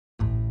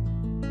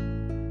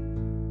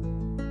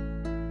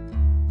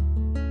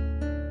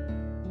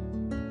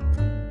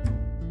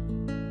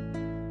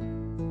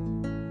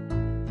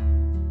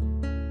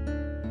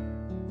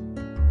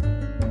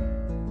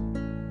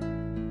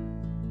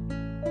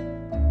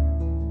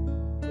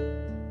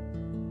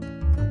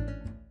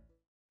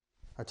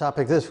Our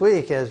topic this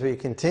week, as we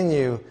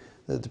continue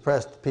the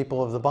Depressed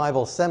People of the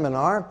Bible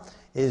seminar,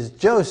 is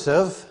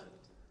Joseph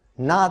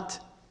not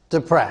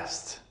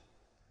depressed.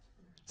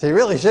 So he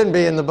really shouldn't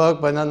be in the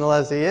book, but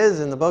nonetheless he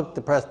is in the book,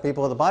 Depressed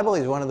People of the Bible.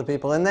 He's one of the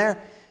people in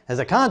there, as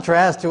a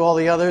contrast to all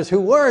the others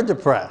who were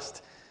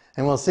depressed.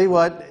 And we'll see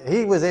what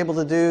he was able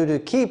to do to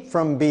keep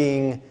from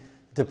being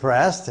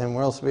depressed. And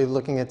we'll also be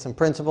looking at some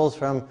principles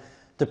from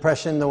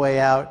Depression: The Way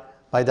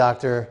Out by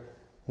Dr.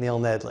 Neil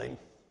Nedley.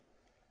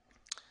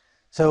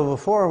 So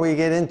before we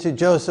get into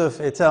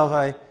Joseph itself,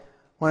 I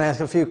want to ask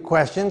a few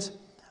questions.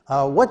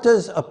 What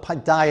does a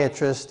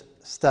podiatrist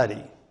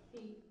study?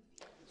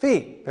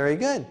 Feet. Very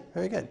good.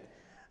 Very good.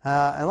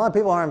 And a lot of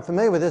people aren't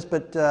familiar with this,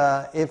 but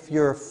if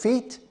your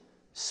feet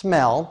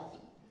smell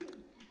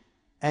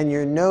and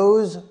your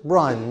nose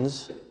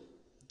runs,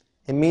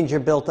 it means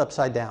you're built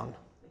upside down.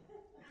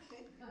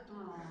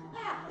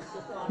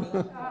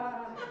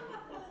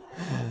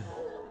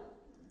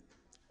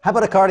 How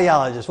about a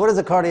cardiologist? What does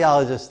a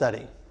cardiologist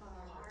study?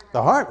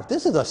 The heart.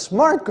 This is a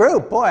smart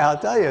group. Boy, I'll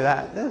tell you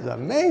that. This is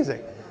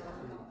amazing.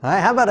 All right,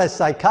 how about a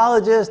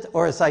psychologist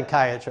or a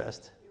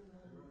psychiatrist?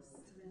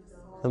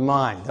 The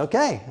mind.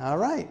 Okay, all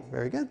right.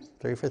 Very good.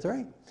 3 for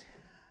 3.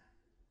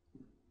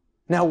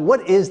 Now,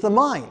 what is the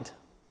mind?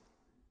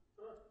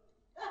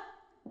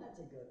 That's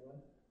a good one.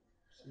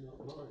 It's not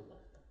mine.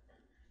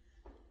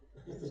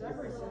 It's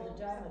everything.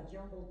 A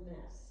jumbled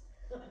mess.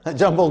 A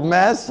jumbled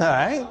mess, all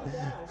right.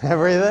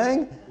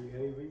 Everything.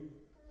 Behaving.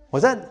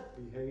 What's that?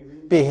 Behaving.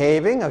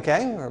 Behaving,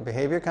 okay. Where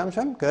behavior comes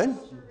from. Good.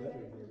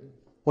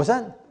 What's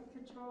that?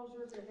 It controls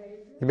your behavior.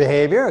 Your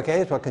behavior,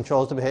 okay. It's what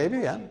controls the behavior,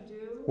 yeah.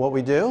 What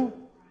we do.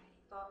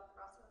 Thought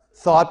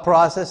process. Thought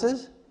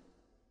processes.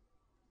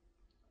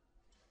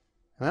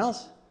 What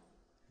else?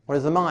 What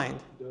is the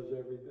mind? Does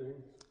everything.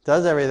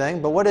 Does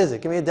everything, but what is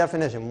it? Give me a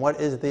definition. What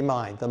is the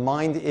mind? The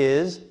mind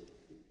is Brain.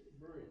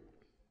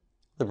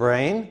 the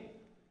brain,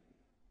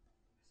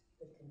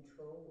 The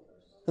control.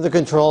 the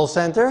control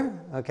center,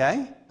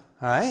 okay,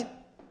 all right.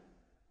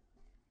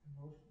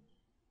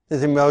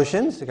 There's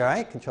emotions, all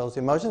right, controls the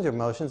emotions. Your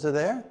emotions are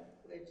there.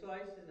 The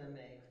choices are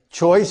made.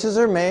 Choices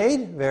are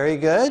made, very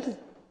good.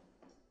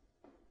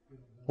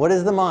 What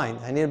is the mind?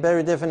 I need a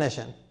better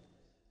definition.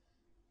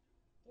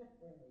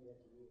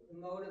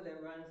 The motor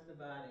that runs the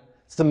body.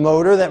 It's the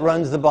motor that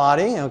runs the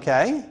body,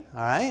 okay,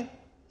 all right.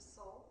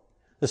 Soul.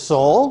 The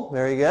soul,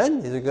 very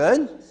good, these are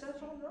good.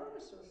 Central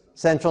nervous system.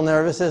 Central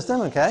nervous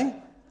system, okay.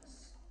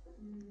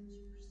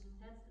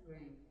 That's the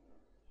brain.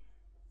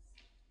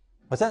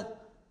 What's that?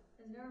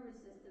 The nervous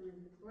system is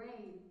the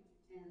brain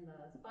and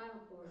the spinal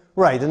cord.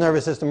 Right, the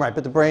nervous system, right,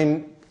 but the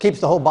brain keeps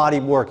the whole body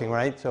working,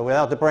 right? So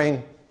without the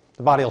brain,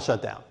 the body will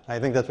shut down. I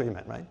think that's what you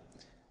meant, right?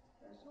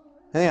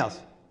 Anything else?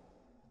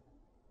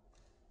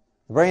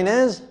 The brain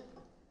is?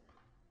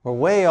 We're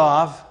way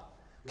off.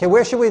 Okay,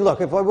 where should we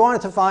look? If we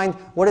wanted to find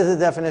what is the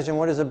definition,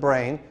 what is a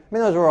brain? I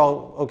mean, those were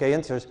all okay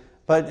answers.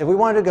 But if we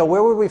wanted to go,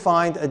 where would we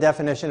find a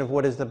definition of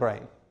what is the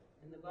brain?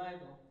 In the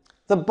Bible.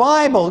 The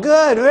Bible.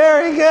 Good,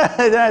 very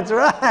good. That's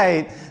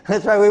right.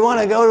 That's right. We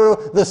want to go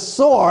to the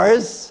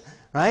source,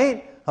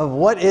 right, of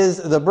what is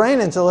the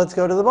brain. And so let's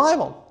go to the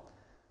Bible.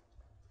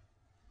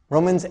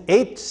 Romans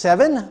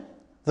 8:7.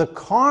 The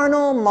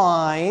carnal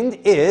mind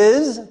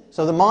is,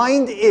 so the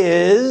mind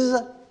is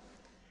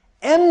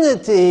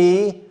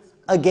enmity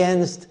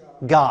against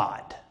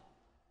God.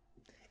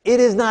 It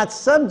is not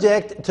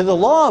subject to the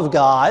law of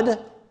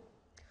God,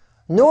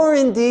 nor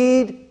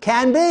indeed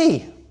can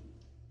be.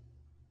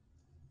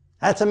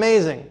 That's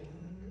amazing.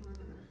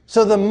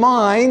 So the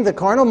mind, the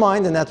carnal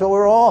mind, and that's what we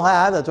all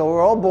have, that's what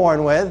we're all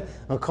born with,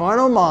 the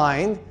carnal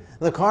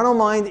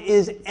mind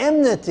is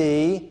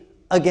enmity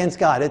against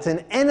God. It's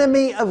an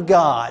enemy of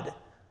God.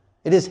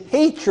 It is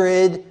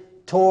hatred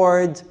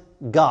towards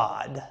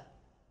God.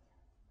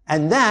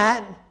 And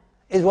that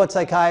is what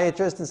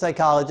psychiatrists and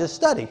psychologists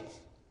study.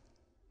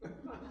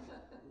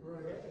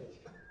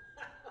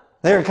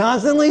 They're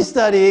constantly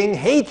studying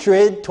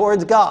hatred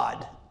towards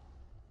God.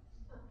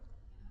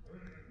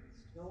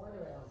 No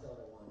wonder I don't go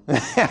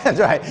to one. That's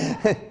right.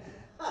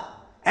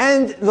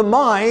 And the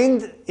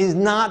mind is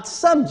not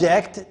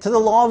subject to the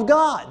law of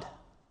God.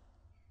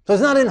 So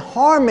it's not in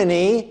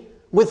harmony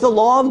with the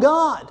law of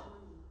God.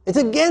 It's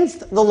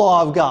against the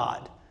law of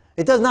God.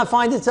 It does not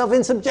find itself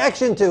in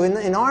subjection to,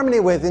 in harmony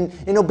with,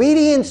 in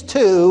obedience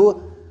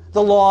to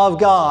the law of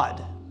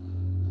God.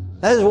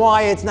 That is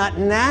why it's not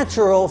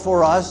natural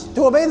for us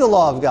to obey the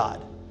law of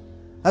God.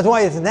 That's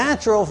why it's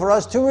natural for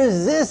us to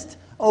resist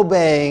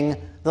obeying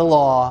the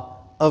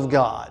law of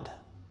God.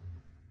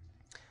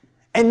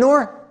 And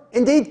nor,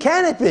 indeed,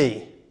 can it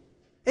be.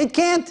 It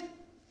can't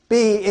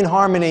be in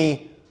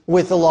harmony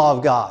with the law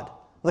of God.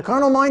 The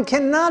carnal mind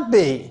cannot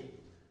be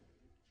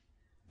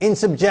in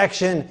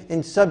subjection,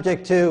 in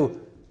subject to,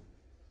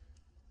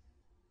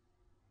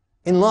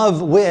 in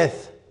love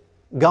with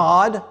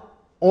God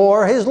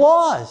or His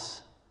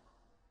laws.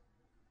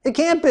 It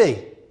can't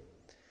be.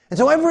 And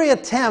so every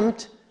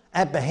attempt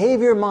at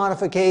behavior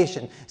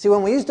modification. See,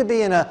 when we used to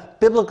be in a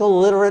biblical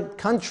literate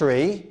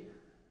country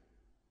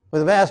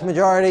with a vast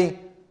majority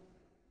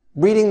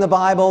reading the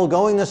Bible,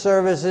 going to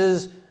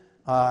services,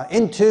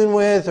 in tune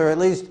with, or at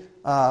least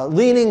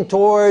leaning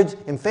towards,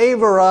 in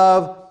favor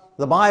of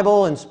the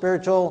Bible and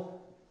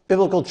spiritual,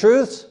 biblical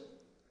truths,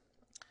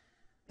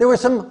 there were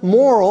some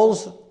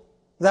morals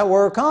that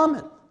were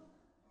common.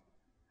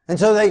 And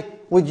so they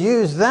would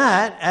use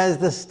that as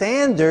the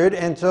standard,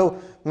 and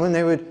so when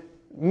they would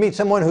meet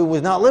someone who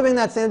was not living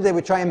that standard, they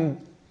would try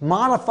and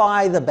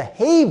modify the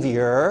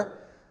behavior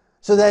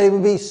so that it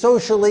would be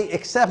socially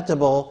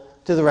acceptable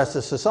to the rest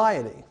of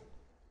society.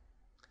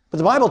 But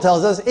the Bible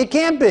tells us it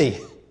can't be.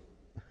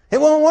 It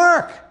won't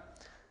work.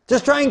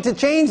 Just trying to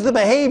change the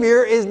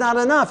behavior is not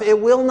enough. It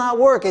will not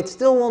work. It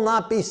still will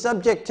not be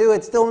subject to,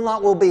 it still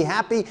not will be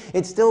happy,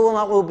 it still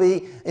will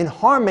be in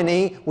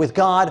harmony with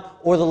God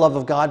or the love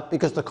of God,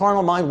 because the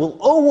carnal mind will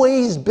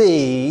always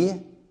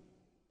be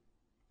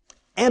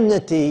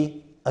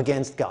enmity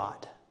against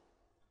God.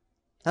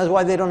 That's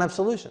why they don't have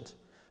solutions.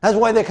 That's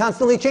why they're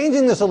constantly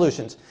changing the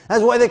solutions.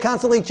 That's why they're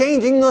constantly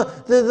changing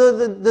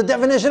the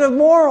definition of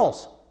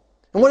morals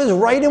and what is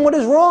right and what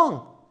is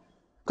wrong.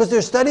 Because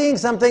they're studying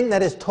something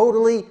that is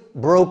totally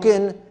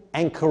broken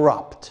and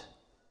corrupt.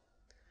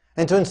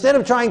 And so instead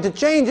of trying to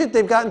change it,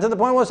 they've gotten to the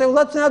point where they say, well,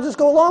 let's now just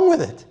go along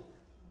with it.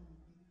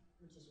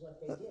 Which is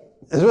what they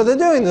did. That's what they're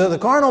doing. The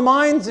carnal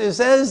mind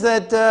says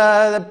that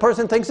that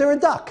person thinks they're a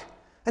duck.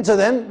 And so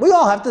then we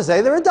all have to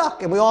say they're a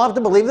duck. And we all have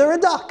to believe they're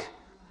a duck.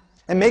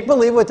 And make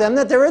believe with them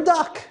that they're a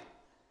duck.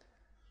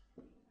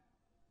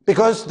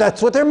 Because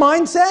that's what their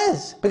mind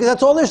says. Because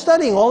that's all they're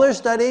studying. All they're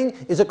studying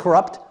is a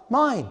corrupt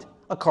mind.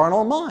 A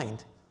carnal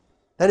mind.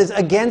 That is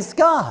against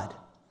God.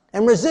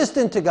 And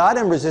resistant to God.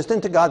 And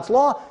resistant to God's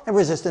law. And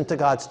resistant to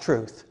God's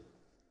truth.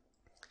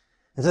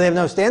 And so they have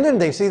no standard.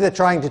 And they see that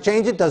trying to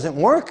change it doesn't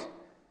work.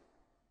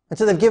 And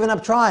so they've given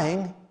up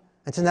trying.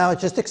 And so now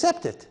it's just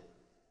accept it.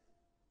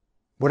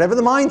 Whatever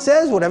the mind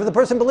says, whatever the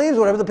person believes,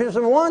 whatever the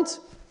person wants,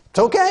 it's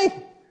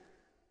okay.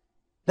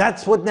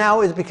 That's what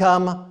now has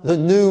become the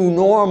new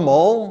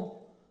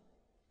normal,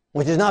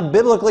 which is not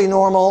biblically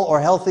normal or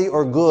healthy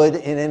or good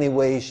in any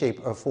way,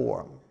 shape, or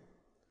form.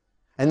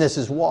 And this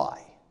is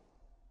why.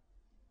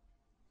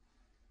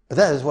 But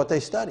that is what they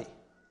study.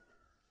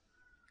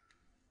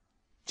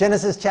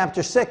 Genesis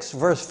chapter 6,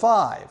 verse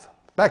 5.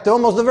 Back to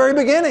almost the very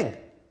beginning.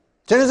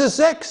 Genesis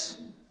 6.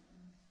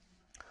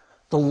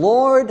 The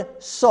Lord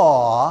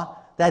saw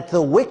that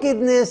the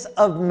wickedness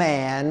of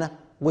man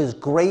was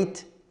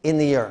great in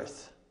the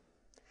earth,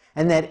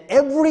 and that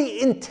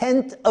every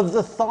intent of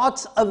the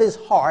thoughts of his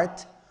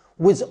heart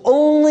was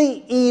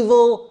only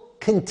evil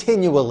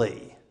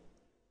continually.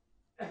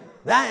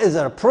 That is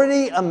a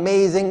pretty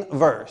amazing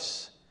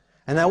verse.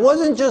 And that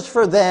wasn't just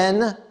for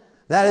then,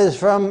 that is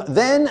from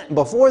then,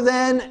 before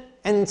then,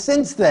 and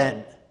since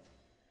then.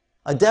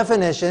 A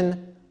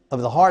definition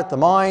of the heart, the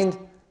mind,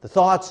 the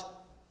thoughts,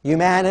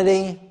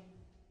 humanity.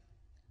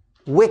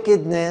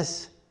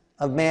 Wickedness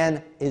of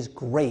man is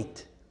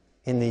great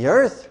in the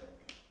earth.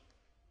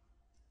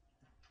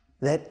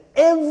 That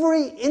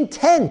every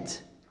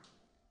intent,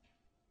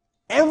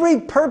 every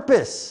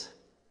purpose,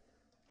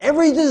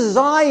 every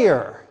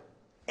desire,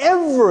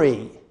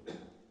 every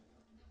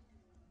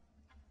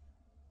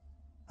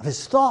of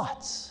his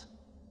thoughts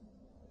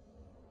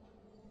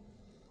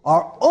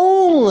are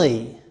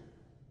only,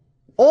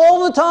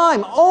 all the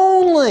time,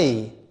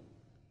 only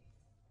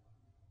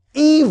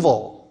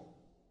evil,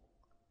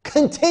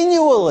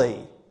 continually.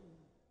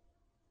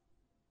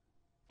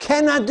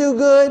 Cannot do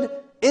good,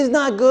 is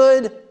not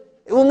good,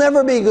 it will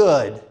never be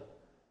good.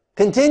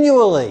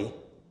 Continually.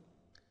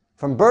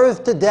 From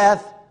birth to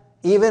death,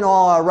 even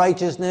all our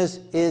righteousness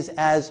is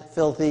as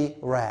filthy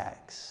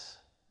rags.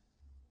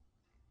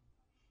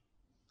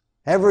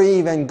 Every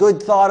even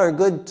good thought or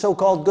good,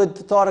 so-called good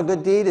thought or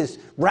good deed is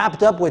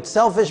wrapped up with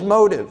selfish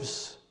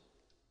motives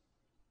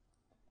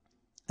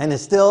and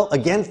is still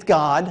against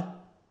God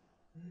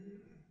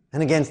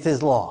and against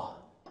his law.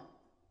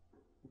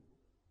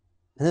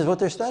 And this is what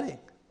they're studying.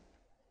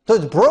 So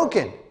it's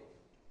broken.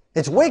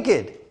 It's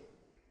wicked.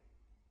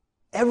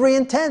 Every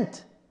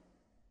intent.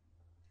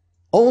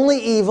 Only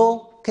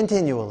evil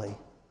continually.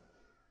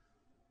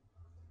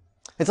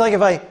 It's like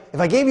if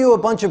I gave you a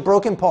bunch of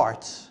broken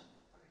parts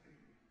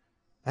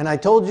and I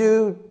told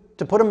you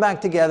to put them back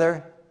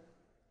together,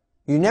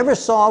 you never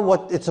saw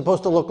what it's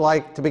supposed to look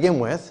like to begin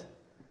with.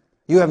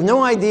 You have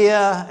no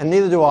idea, and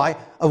neither do I,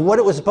 of what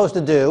it was supposed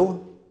to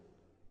do,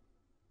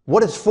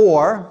 what it's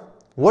for,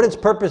 what its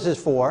purpose is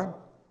for.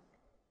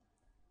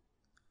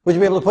 Would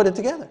you be able to put it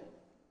together?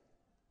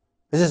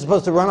 Is it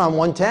supposed to run on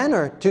 110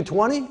 or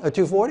 220 or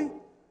 240?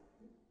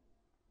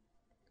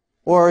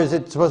 Or is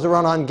it supposed to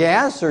run on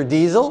gas or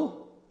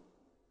diesel?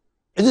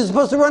 Is it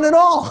supposed to run at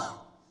all?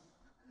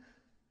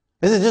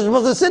 Is it just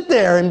supposed to sit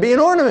there and be an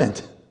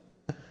ornament?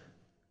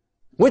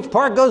 Which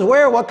part goes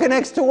where? What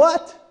connects to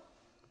what?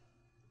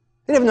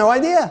 You have no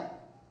idea.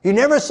 You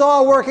never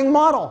saw a working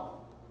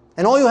model.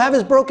 And all you have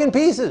is broken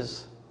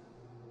pieces.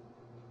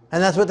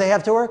 And that's what they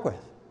have to work with.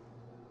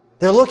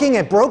 They're looking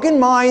at broken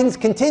minds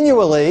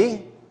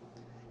continually,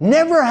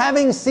 never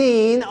having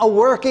seen a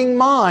working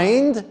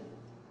mind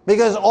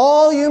Because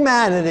all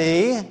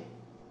humanity,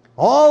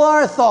 all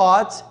our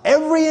thoughts,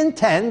 every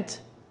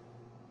intent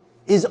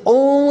is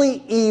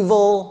only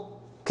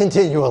evil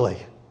continually.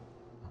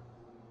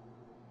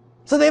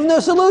 So they have no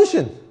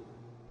solution.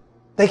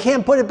 They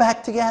can't put it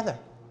back together.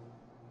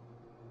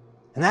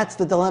 And that's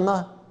the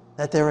dilemma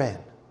that they're in.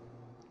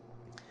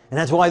 And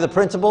that's why the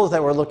principles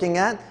that we're looking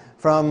at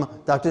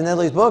from Dr.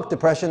 Nedley's book,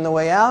 Depression: The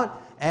Way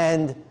Out,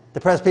 and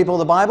Depressed People of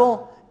the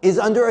Bible, is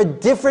under a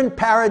different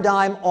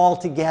paradigm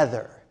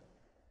altogether.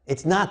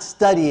 It's not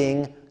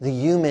studying the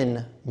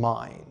human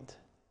mind.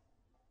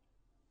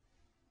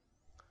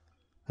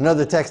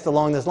 Another text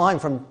along this line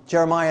from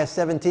Jeremiah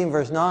 17,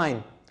 verse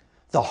 9.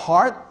 The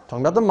heart,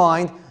 talking about the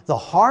mind, the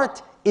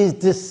heart is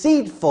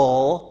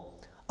deceitful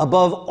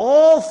above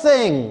all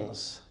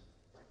things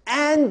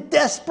and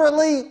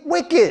desperately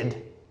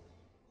wicked.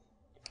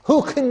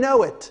 Who can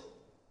know it?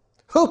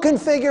 Who can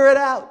figure it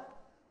out?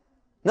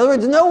 In other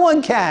words, no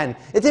one can.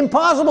 It's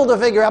impossible to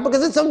figure out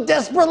because it's so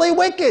desperately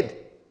wicked.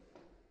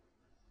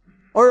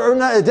 Or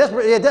not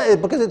desperate, yeah,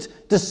 because it's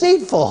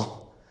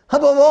deceitful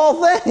above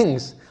all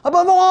things.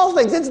 Above all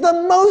things. It's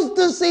the most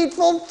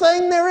deceitful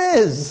thing there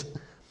is.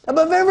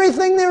 Above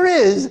everything there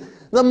is,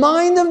 the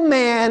mind of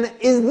man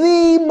is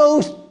the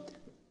most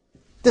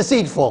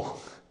deceitful.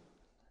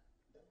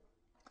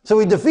 So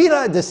we deceive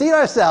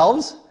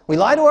ourselves, we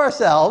lie to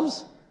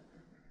ourselves,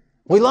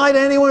 we lie to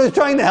anyone who's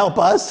trying to help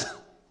us,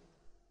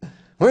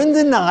 we're in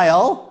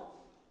denial,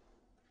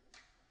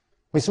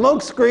 we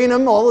smoke screen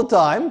them all the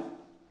time,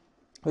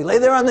 we lay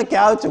there on the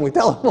couch and we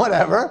tell them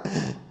whatever.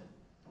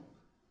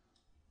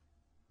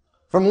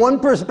 From one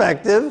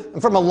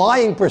perspective, from a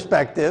lying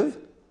perspective,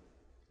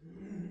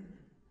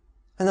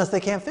 and thus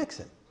they can't fix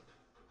it.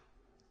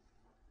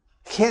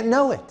 Can't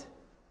know it.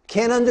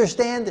 Can't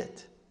understand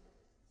it.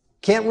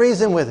 Can't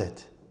reason with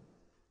it.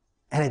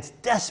 And it's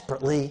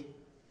desperately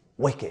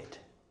wicked.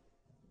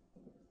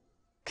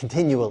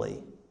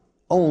 Continually.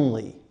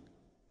 Only.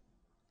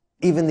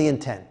 Even the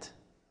intent.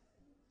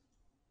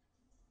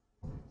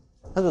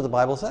 That's what the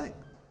Bible's saying.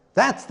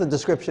 That's the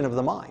description of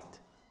the mind.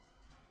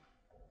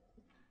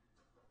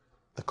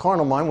 The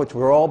carnal mind, which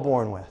we're all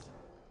born with.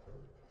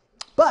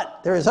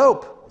 But there is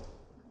hope.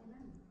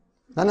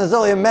 Not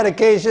necessarily of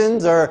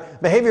medications or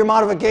behavior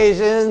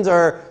modifications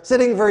or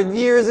sitting for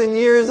years and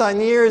years on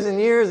years and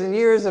years and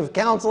years of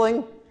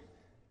counseling.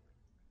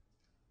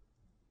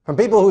 From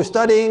people who are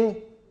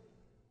studying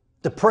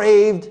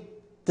depraved,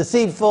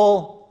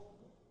 deceitful,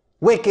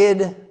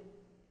 wicked,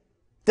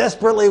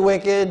 desperately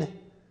wicked,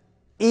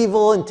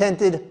 evil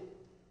intended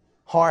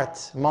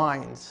hearts,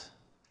 minds.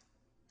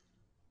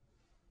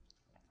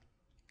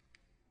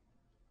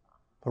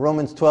 But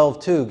Romans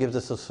 12:2 gives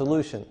us a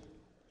solution.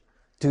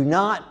 Do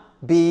not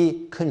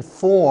be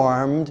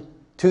conformed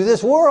to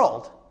this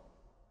world,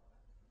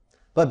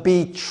 but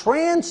be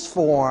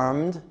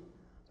transformed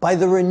by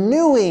the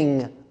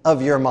renewing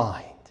of your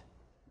mind,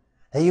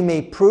 that you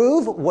may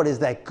prove what is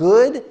that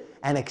good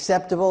and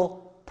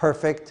acceptable,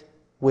 perfect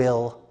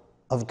will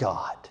of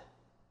God.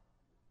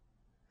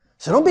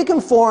 So don't be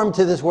conformed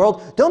to this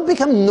world. Don't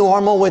become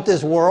normal with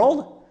this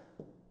world.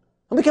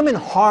 Don't become in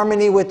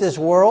harmony with this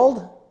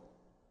world.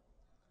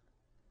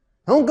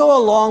 Don't go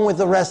along with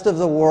the rest of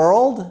the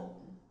world.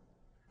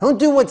 Don't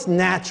do what's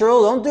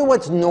natural. Don't do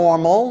what's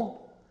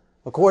normal,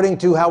 according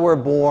to how we're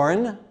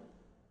born.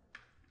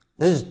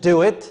 Just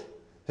do it.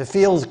 If it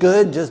feels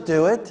good, just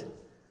do it.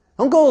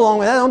 Don't go along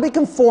with that. Don't be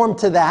conformed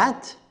to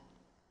that.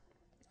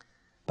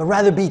 But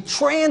rather be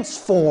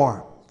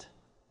transformed.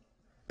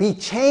 Be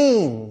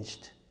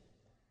changed.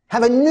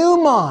 Have a new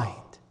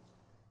mind.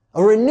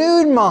 A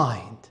renewed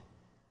mind.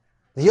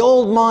 The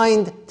old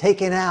mind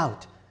taken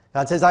out.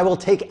 God says, I will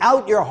take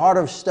out your heart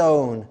of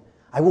stone.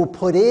 I will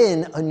put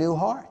in a new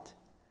heart.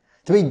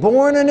 To be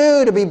born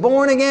anew, to be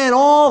born again,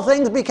 all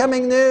things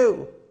becoming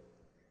new.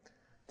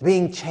 To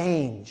being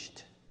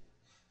changed.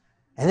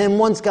 And then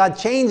once God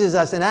changes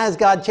us, and as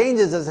God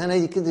changes us, and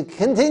He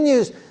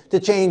continues to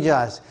change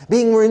us,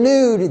 being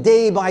renewed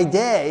day by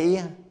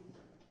day,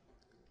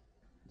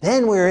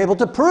 then we're able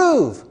to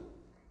prove,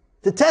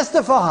 to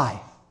testify,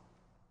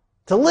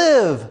 to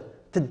live,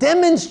 to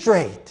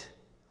demonstrate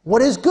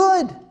what is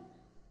good,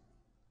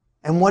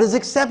 and what is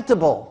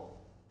acceptable,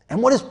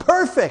 and what is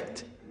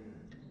perfect,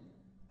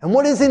 and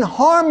what is in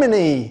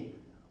harmony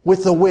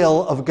with the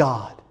will of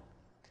God,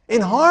 in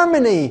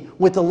harmony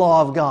with the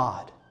law of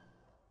God,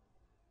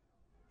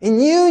 in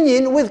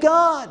union with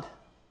God,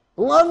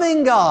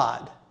 loving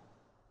God.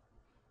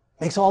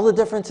 Makes all the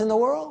difference in the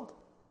world.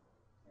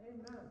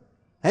 Amen.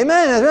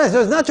 Amen.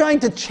 So it's not trying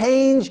to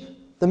change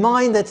the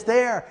mind that's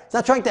there. It's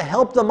not trying to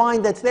help the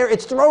mind that's there.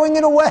 It's throwing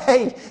it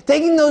away,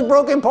 taking those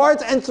broken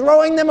parts and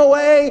throwing them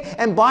away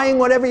and buying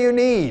whatever you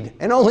need,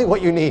 and only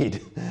what you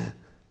need.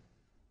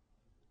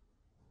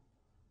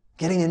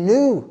 Getting a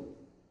new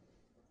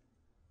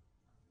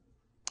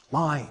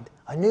mind,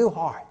 a new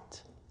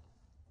heart,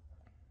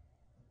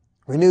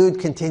 renewed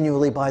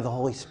continually by the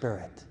Holy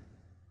Spirit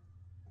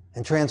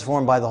and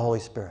transformed by the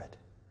Holy Spirit.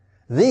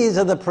 These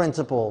are the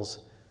principles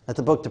that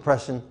the book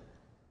Depression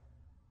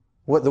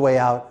what the way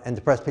out and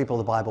depressed people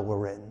of the Bible were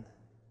written.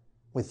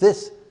 With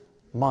this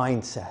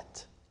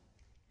mindset.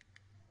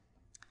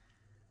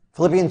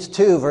 Philippians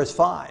 2, verse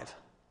 5.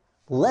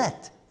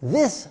 Let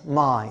this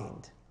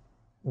mind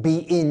be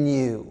in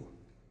you,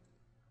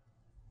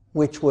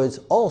 which was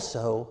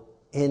also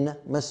in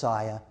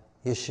Messiah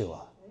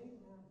Yeshua.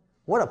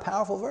 What a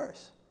powerful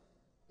verse.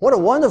 What a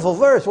wonderful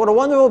verse. What a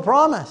wonderful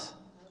promise.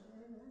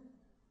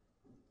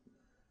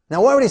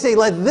 Now, why would he say,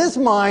 let this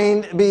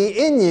mind be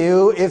in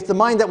you if the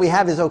mind that we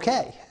have is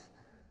okay?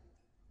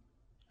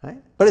 Right?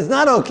 But it's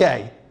not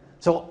okay.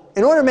 So,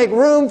 in order to make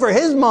room for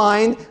his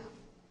mind,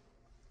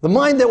 the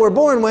mind that we're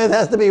born with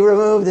has to be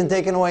removed and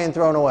taken away and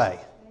thrown away.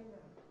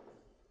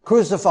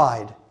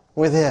 Crucified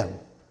with him.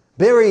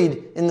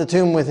 Buried in the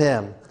tomb with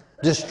him.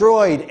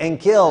 Destroyed and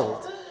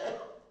killed.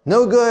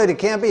 No good. It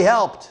can't be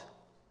helped.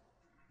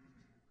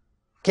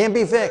 Can't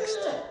be fixed.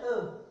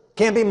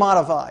 Can't be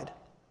modified.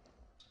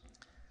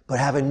 But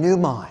have a new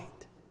mind.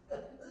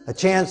 A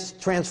chance to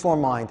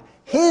transform mind.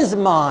 His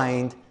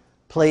mind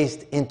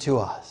placed into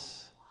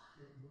us.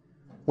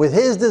 With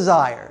his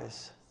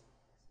desires.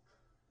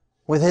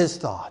 With his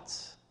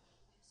thoughts.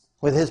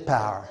 With his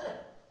power.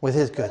 With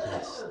his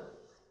goodness.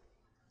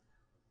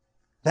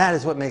 That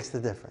is what makes the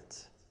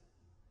difference.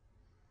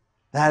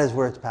 That is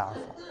where it's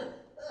powerful.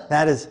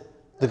 That is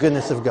the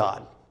goodness of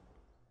God.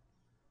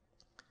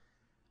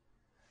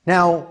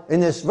 Now, in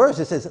this verse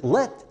it says,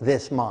 let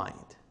this mind.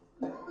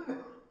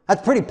 That's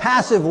a pretty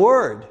passive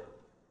word.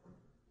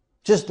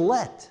 Just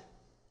let.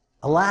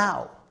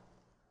 Allow.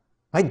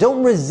 Right?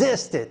 Don't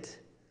resist it.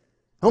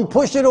 Don't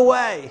push it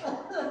away.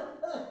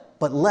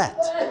 But let.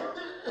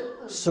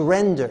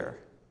 Surrender.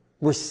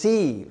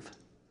 Receive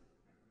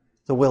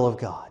the will of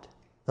God.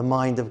 The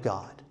mind of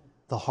God.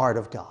 The heart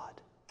of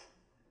God.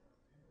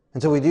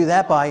 And so we do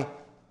that by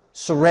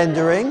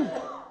surrendering,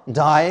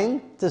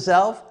 dying to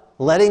self,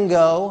 letting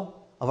go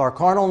of our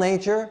carnal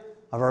nature,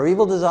 of our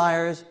evil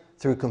desires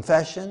through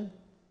confession,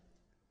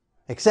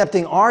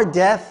 accepting our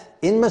death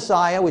in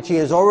Messiah, which he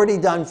has already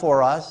done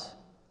for us,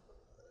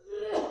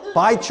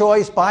 by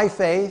choice, by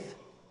faith,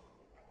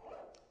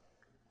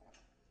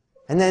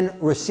 and then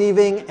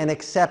receiving and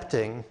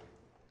accepting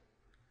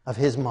of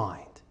his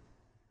mind,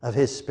 of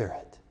his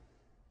spirit.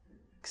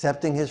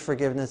 Accepting his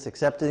forgiveness,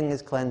 accepting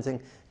his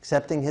cleansing,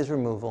 accepting his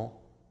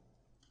removal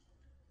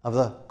of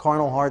the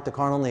carnal heart, the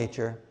carnal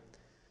nature,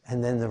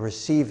 and then the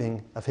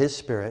receiving of his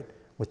spirit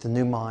with the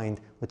new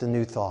mind, with the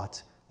new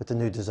thoughts, with the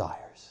new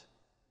desires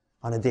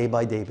on a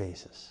day-by-day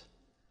basis.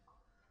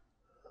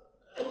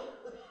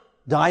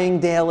 Dying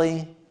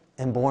daily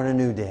and born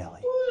anew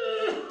daily.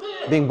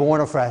 Being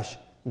born afresh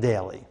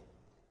daily.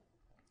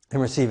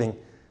 And receiving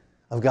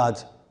of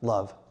God's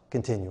love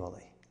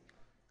continually.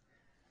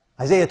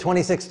 Isaiah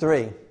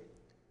 26:3.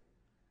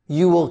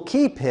 You will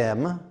keep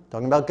him,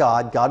 talking about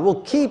God, God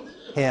will keep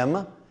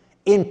him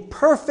in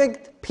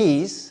perfect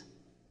peace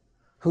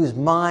whose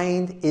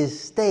mind is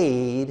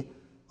stayed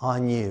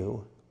on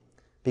you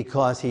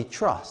because he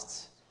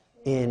trusts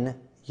in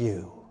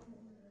you.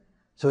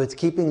 So it's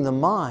keeping the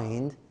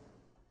mind,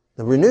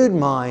 the renewed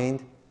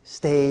mind,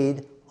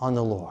 stayed on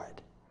the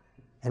Lord.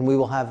 And we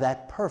will have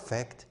that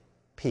perfect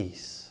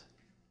peace.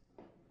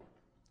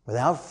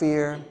 Without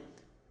fear,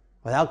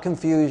 without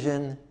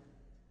confusion,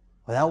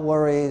 without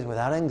worries,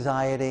 without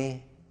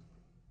anxiety,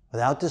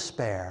 without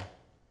despair.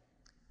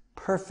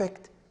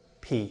 Perfect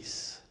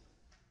peace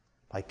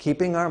by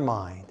keeping our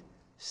mind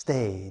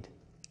stayed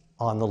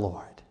on the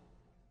Lord.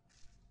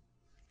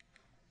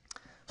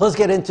 So let's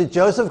get into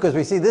Joseph, because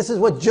we see this is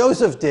what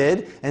Joseph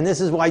did, and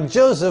this is why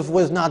Joseph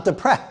was not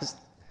depressed.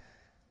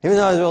 Even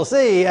though, as we'll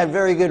see, he had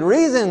very good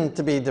reason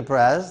to be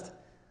depressed,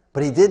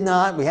 but he did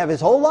not. We have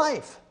his whole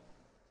life.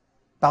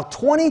 About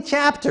 20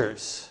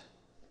 chapters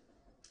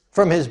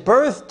from his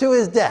birth to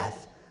his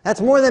death.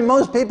 That's more than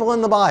most people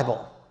in the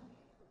Bible.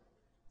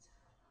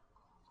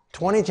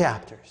 20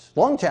 chapters,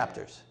 long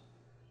chapters.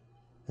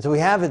 And so we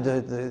have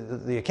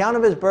the account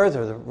of his birth,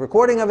 or the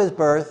recording of his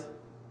birth,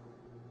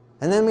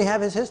 and then we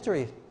have his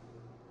history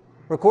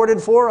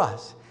recorded for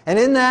us. And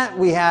in that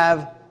we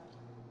have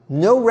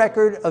no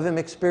record of him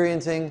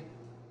experiencing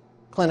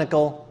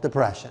clinical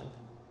depression.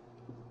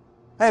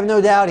 I have no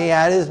doubt he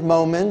had his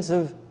moments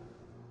of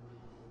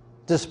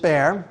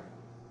despair.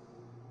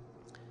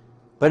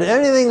 But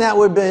anything that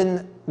would have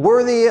been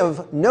worthy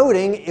of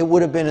noting, it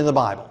would have been in the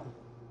Bible.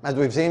 As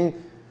we've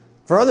seen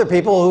for other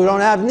people who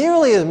don't have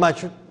nearly as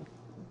much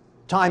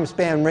time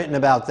span written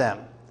about them.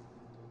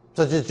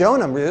 Such as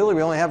Jonah, really,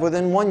 we only have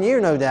within 1 year,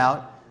 no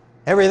doubt,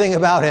 everything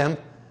about him.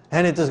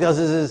 And it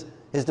discusses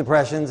his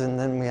depressions, and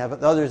then we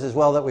have others as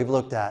well that we've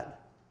looked at.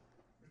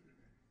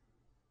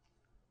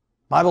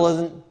 The Bible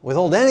doesn't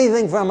withhold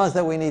anything from us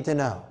that we need to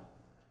know.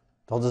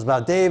 It told us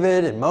about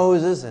David and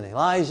Moses and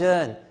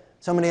Elijah and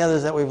so many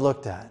others that we've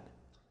looked at.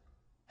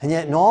 And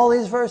yet in all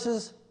these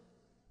verses,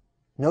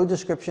 no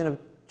description of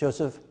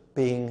Joseph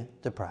being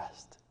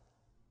depressed.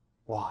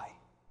 Why?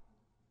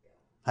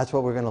 That's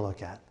what we're going to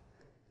look at.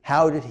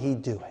 How did he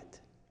do it?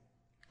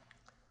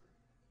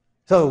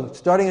 So,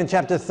 starting in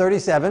chapter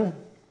 37,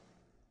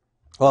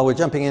 Well, we're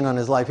jumping in on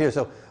his life here.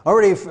 So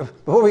already,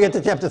 before we get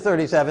to chapter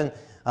 37,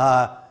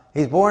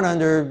 he's born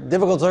under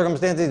difficult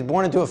circumstances. He's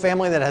born into a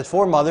family that has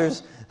 4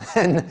 mothers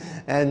and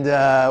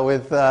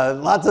with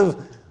lots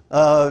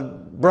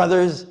of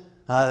brothers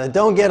that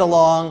don't get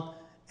along,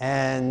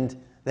 and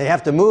they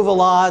have to move a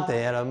lot.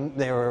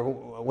 They were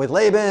with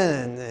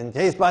Laban and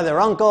chased by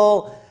their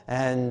uncle,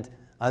 and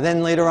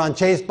then later on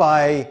chased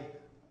by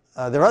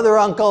their other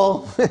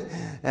uncle,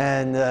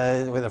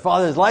 and with their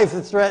father's life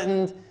is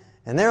threatened,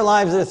 and their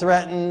lives are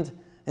threatened.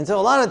 And so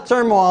a lot of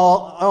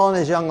turmoil all in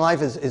his young life.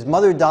 His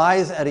mother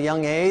dies at a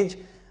young age,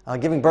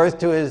 giving birth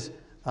to his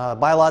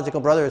biological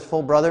brother, his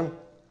full brother.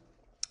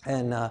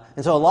 And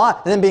so a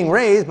lot, and then being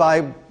raised by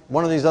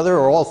one of these other,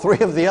 or all 3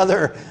 of the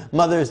other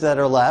mothers that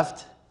are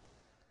left.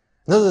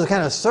 And those are the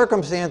kind of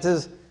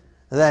circumstances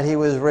that he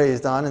was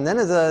raised on. And then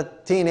as a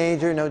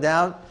teenager, no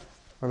doubt,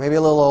 or maybe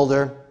a little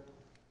older,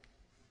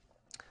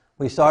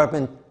 we start up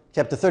in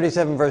chapter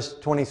 37, verse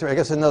 23. I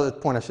guess another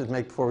point I should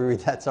make before we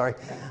read that, sorry.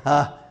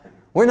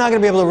 We're not going to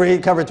be able to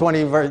cover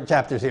 20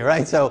 chapters here,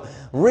 right? So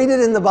read it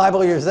in the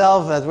Bible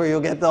yourself. That's where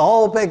you'll get the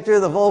whole picture,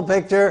 the full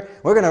picture.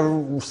 We're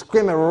going to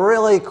skim it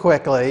really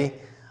quickly.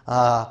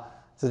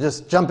 So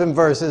just jump in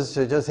verses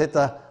to just hit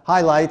the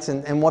highlights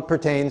and what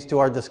pertains to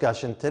our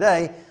discussion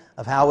today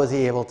of how was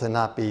he able to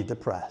not be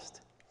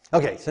depressed.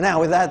 Okay, so now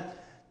with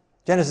that,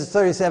 Genesis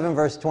 37,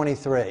 verse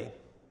 23.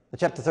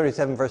 Chapter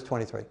 37, verse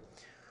 23.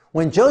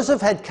 When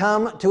Joseph had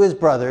come to his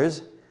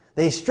brothers,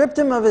 they stripped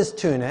him of his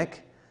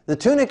tunic, the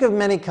tunic of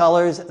many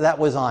colors that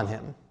was on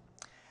him,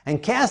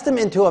 and cast him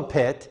into a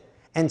pit,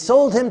 and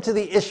sold him to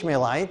the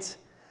Ishmaelites.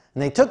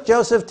 And they took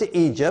Joseph to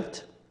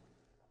Egypt.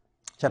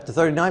 Chapter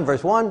 39,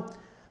 verse 1.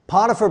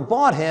 Potiphar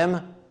bought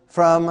him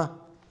from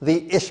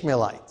the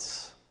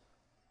Ishmaelites.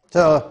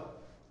 So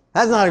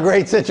that's not a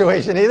great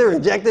situation either,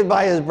 rejected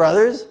by his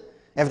brothers,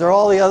 after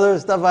all the other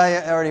stuff I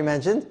already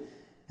mentioned.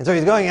 And so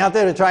he's going out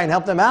there to try and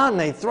help them out, and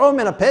they throw him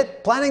in a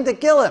pit, planning to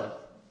kill him.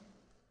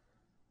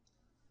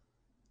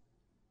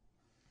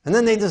 And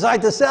then they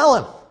decide to sell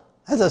him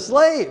as a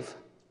slave.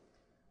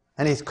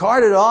 And he's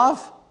carted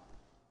off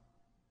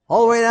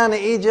all the way down to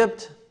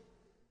Egypt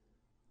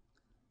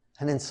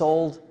and then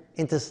sold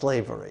into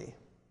slavery.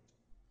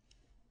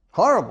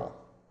 Horrible.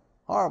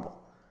 Horrible.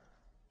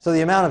 So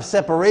the amount of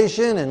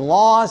separation and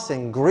loss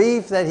and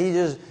grief that he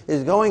just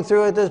is going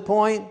through at this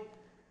point,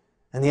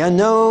 and the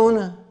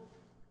unknown,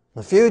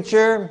 the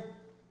future,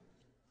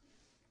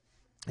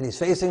 and he's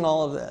facing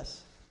all of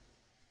this.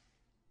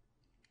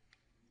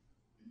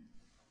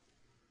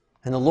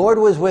 And the Lord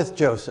was with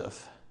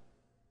Joseph,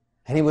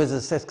 and he was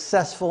a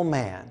successful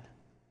man.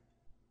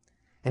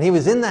 And he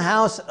was in the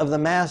house of the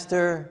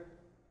master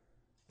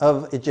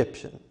of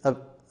Egyptian, of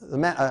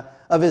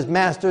his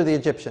master the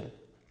Egyptian.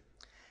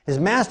 His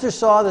master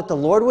saw that the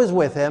Lord was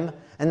with him,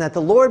 and that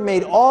the Lord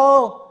made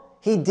all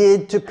he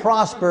did to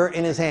prosper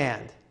in his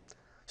hand.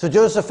 So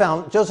Joseph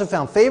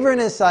found favor in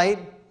his sight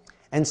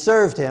and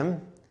served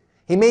him.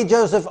 He made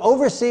Joseph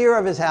overseer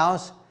of his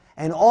house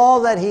and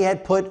all that he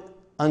had put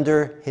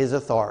under his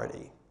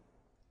authority.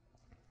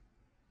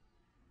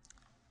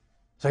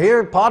 So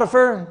here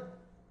Potiphar,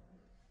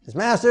 his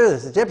master,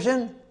 this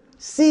Egyptian,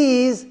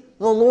 sees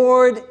the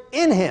Lord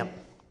in him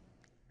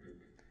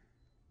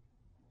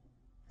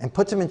and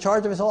puts him in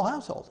charge of his whole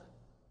household.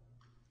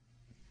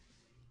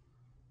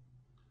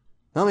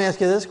 Now let me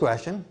ask you this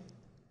question.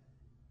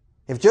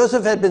 If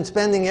Joseph had been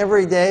spending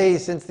every day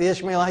since the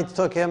Ishmaelites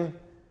took him,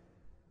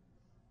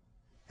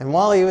 and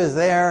while he was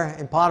there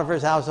in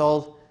Potiphar's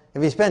household,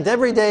 if he spent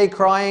every day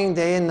crying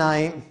day and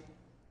night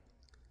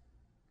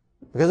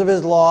because of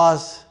his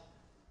loss,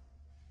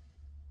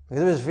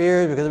 because of his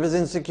fears, because of his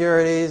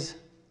insecurities,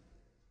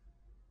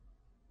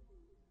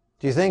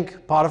 do you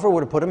think Potiphar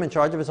would have put him in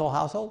charge of his whole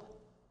household?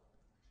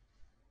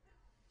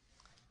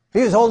 If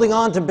he was holding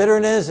on to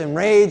bitterness and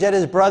rage at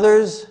his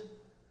brothers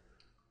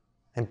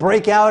and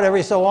break out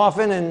every so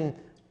often in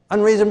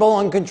unreasonable,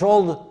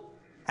 uncontrolled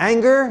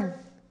anger,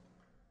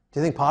 do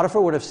you think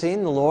Potiphar would have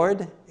seen the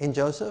Lord in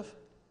Joseph?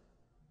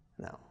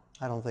 No,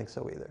 I don't think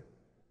so either.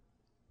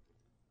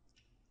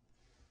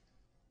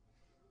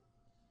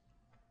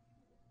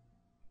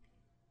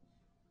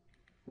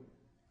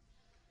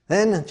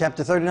 Then,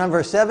 chapter 39,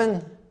 verse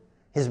 7,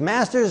 his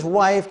master's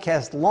wife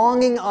cast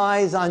longing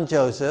eyes on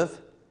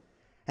Joseph,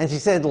 and she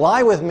said,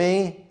 "Lie with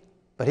me,"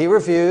 but he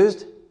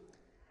refused.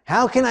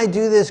 "How can I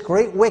do this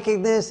great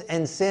wickedness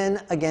and sin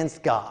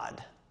against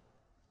God?"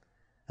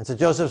 And so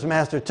Joseph's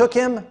master took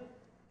him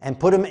and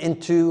put him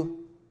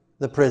into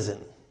the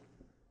prison.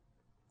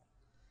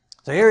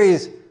 So here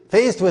he's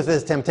faced with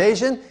this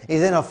temptation.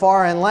 He's in a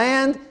foreign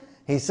land.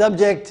 He's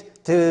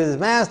subject to his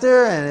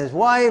master and his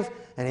wife,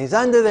 and he's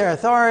under their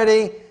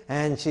authority,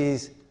 and she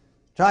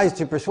tries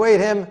to persuade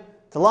him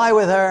to lie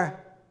with her,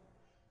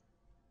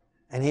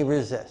 and he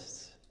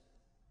resists.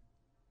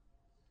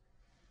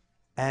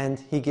 And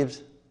he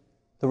gives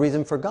the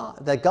reason for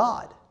God, that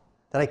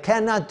I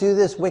cannot do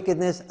this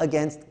wickedness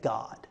against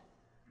God.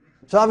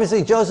 So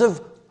obviously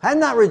Joseph had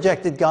not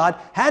rejected God,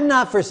 had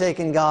not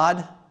forsaken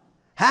God,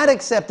 had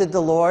accepted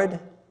the Lord,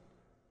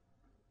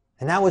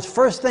 And that was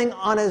first thing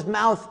on his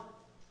mouth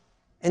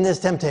in this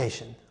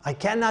temptation. I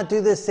cannot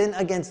do this sin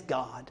against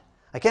God.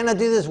 I cannot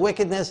do this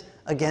wickedness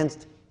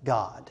against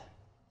God.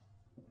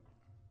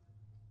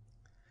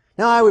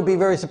 Now, I would be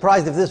very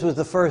surprised if this was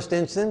the first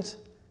instance.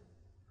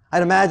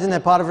 I'd imagine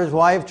that Potiphar's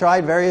wife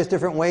tried various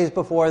different ways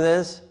before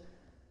this.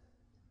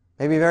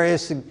 Maybe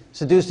various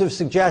seductive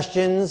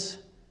suggestions,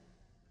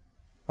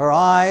 or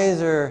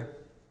eyes, or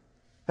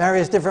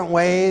various different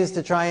ways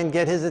to try and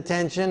get his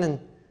attention and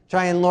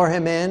try and lure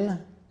him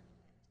in.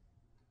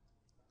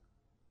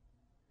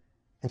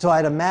 And so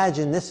I'd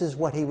imagine this is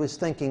what he was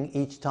thinking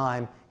each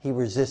time he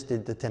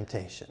resisted the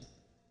temptation.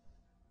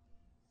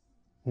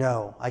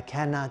 No, I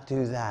cannot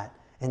do that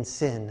and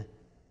sin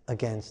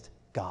against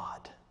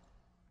God.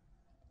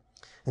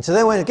 And so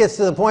then when it gets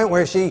to the point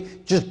where she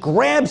just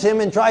grabs him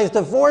and tries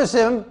to force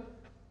him,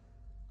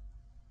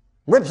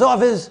 rips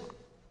off his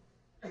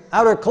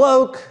outer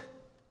cloak,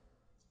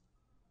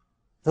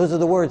 those are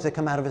the words that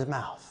come out of his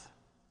mouth.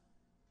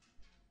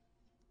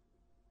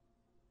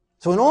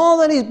 So in all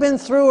that he's been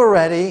through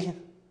already,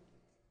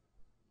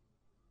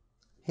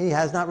 he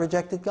has not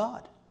rejected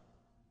God.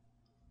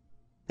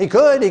 He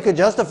could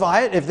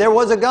justify it. If there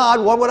was a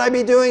God, what would I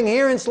be doing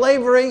here in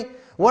slavery?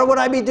 What would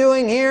I be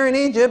doing here in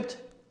Egypt?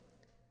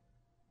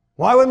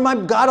 Why would my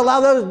God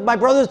allow my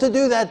brothers to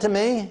do that to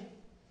me?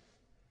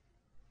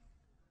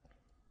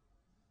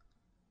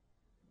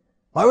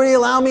 Why would he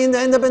allow me to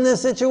end up in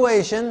this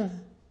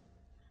situation?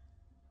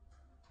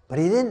 But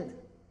he didn't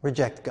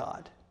reject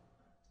God.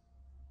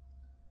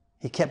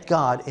 He kept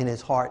God in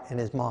his heart and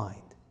his mind.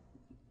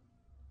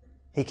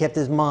 He kept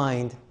his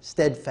mind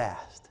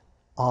steadfast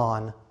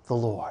on the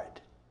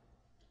Lord.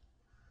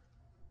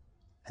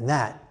 And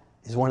that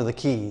is one of the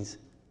keys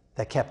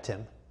that kept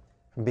him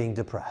from being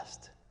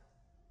depressed.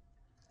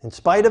 In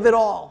spite of it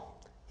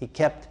all, he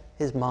kept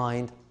his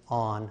mind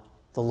on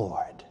the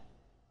Lord.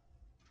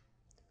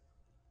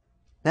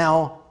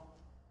 Now,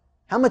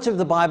 how much of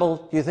the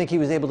Bible do you think he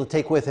was able to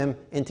take with him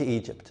into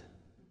Egypt?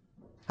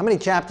 How many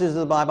chapters of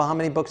the Bible, how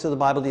many books of the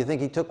Bible do you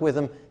think he took with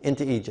him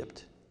into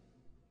Egypt?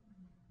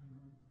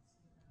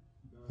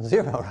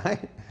 0,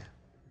 right?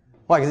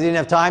 Why, because he didn't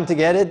have time to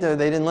get it? Or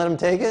they didn't let him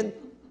take it?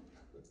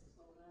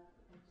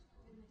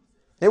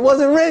 It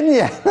wasn't written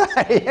yet,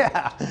 right?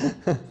 Yeah.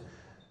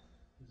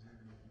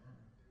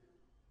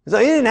 So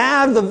he didn't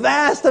have the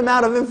vast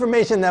amount of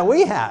information that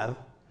we have.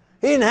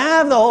 He didn't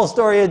have the whole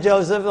story of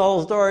Joseph, the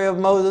whole story of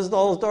Moses, the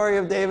whole story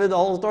of David, the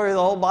whole story of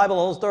the whole Bible,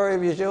 the whole story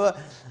of Yeshua.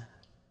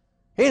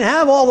 He didn't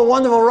have all the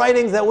wonderful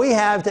writings that we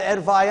have to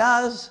edify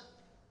us.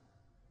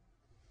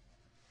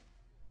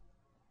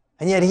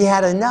 And yet he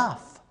had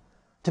enough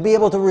to be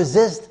able to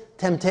resist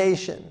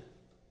temptation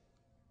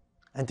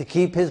and to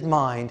keep his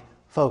mind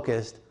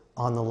focused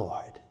on the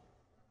Lord.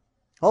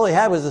 All he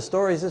had was the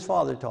stories his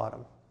father taught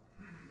him.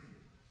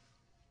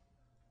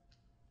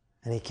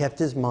 And he kept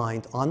his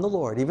mind on the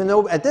Lord. Even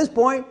though at this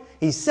point,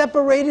 he's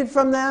separated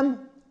from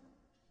them.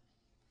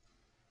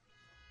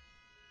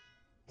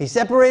 He's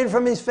separated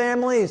from his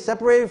family. He's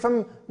separated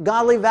from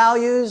godly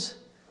values.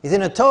 He's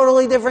in a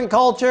totally different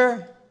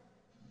culture.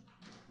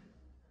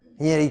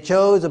 And yet he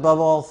chose above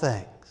all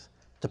things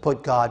to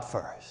put God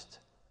first.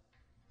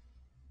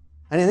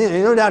 And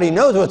no doubt he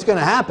knows what's going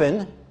to happen.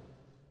 And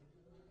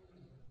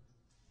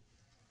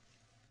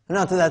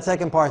now to that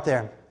second part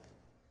there.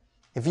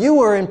 If you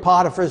were in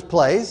Potiphar's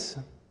place,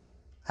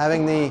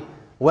 having the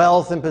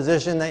wealth and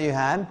position that you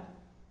had,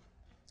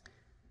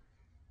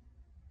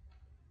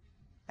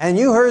 and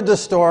you heard the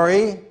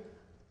story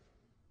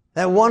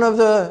that one of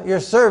your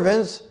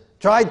servants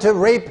tried to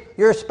rape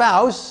your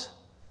spouse,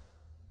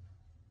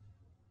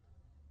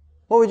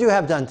 what would you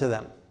have done to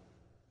them?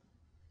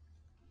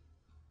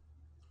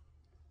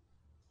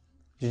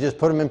 Did you just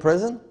put them in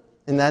prison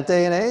in that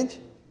day and age?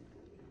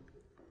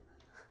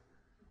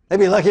 They'd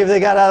be lucky if they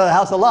got out of the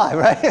house alive,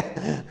 right?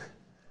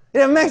 He'd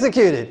have them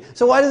executed.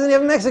 So why doesn't he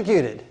have them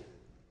executed?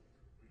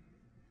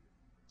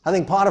 I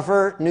think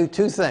Potiphar knew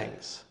two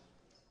things.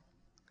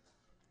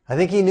 I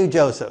think he knew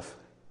Joseph.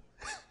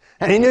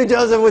 And he knew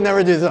Joseph would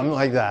never do something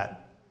like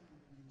that.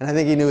 And I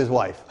think he knew his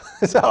wife.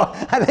 So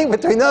I think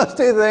between those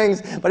two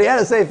things, but he had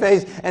a safe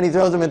face and he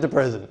throws him into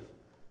prison.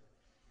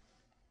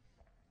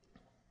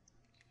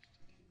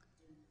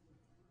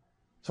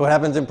 So what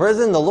happens in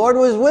prison? The Lord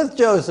was with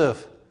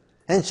Joseph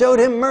and showed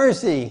him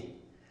mercy,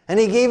 and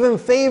he gave him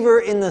favor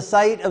in the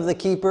sight of the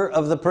keeper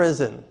of the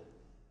prison.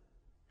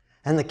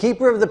 And the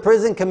keeper of the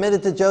prison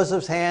committed to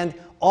Joseph's hand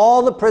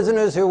all the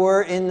prisoners who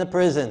were in the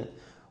prison.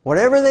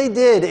 Whatever they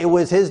did, it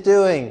was his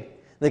doing.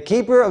 The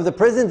keeper of the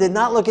prison did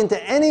not look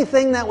into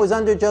anything that was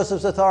under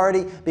Joseph's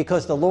authority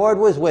because the Lord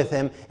was with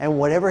him, and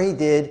whatever he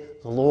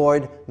did, the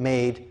Lord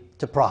made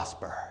to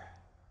prosper.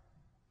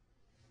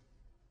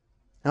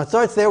 Now it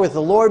starts there with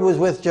the Lord was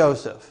with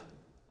Joseph.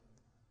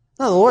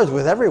 No, the Lord's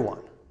with everyone.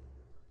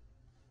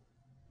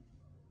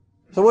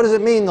 So what does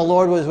it mean the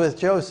Lord was with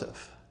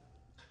Joseph?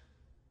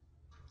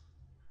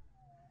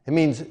 It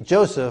means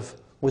Joseph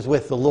was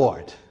with the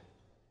Lord.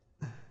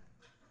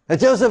 That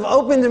Joseph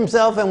opened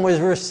himself and was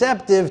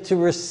receptive to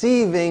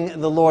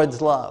receiving the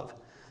Lord's love,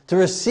 to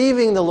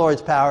receiving the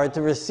Lord's power,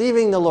 to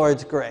receiving the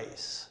Lord's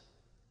grace.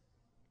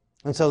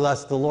 And so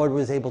thus the Lord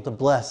was able to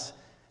bless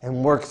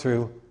and work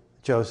through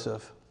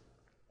Joseph.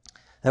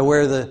 That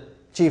where the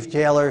chief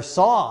jailer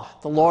saw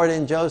the Lord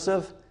in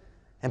Joseph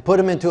and put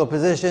him into a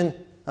position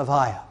of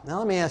high up. Now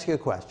let me ask you a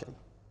question.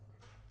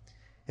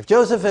 If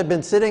Joseph had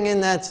been sitting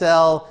in that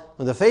cell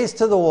with a face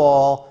to the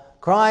wall,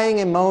 crying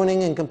and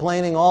moaning and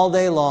complaining all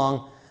day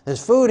long,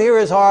 this food here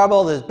is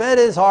horrible, this bed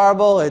is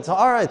horrible, it's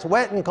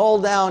wet and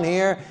cold down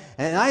here,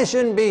 and I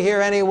shouldn't be here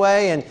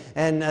anyway,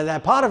 and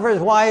that Potiphar's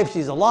wife,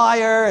 she's a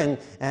liar and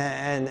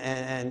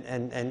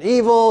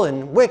evil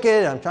and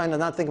wicked. I'm trying to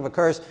not think of a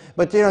curse,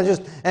 but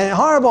just and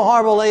horrible,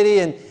 horrible lady,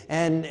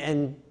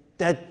 and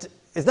that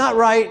is not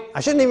right.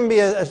 I shouldn't even be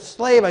a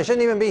slave. I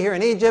shouldn't even be here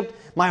in Egypt.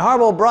 My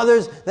horrible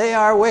brothers, they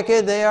are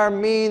wicked, they are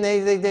mean, they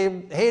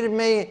hated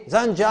me, it's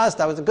unjust,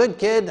 I was a good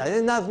kid, I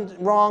did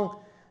nothing wrong.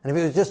 And if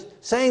he was just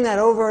saying that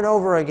over and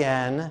over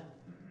again,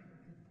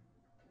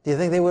 do you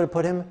think they would have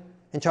put him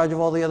in charge of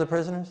all the other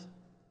prisoners?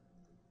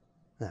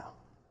 No.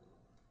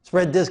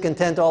 Spread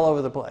discontent all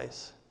over the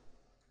place.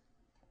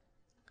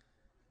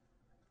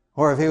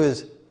 Or if he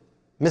was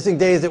missing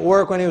days at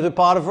work when he was at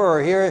Potiphar,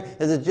 or here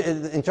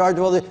in charge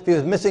of all if he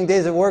was missing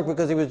days at work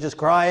because he was just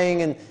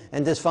crying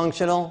and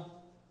dysfunctional,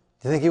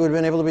 do you think he would have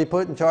been able to be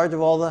put in charge of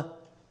all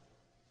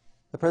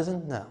the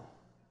prison? No,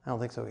 I don't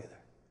think so either.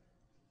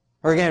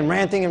 Or again,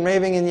 ranting and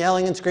raving and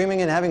yelling and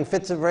screaming and having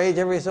fits of rage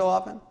every so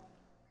often?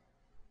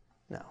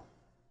 No.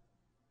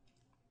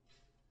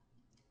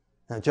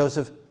 Now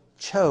Joseph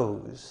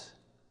chose.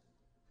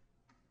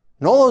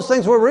 And all those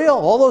things were real.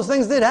 All those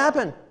things did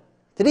happen.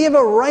 Did he have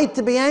a right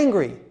to be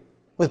angry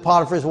with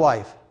Potiphar's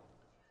wife?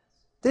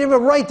 Did he have a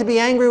right to be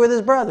angry with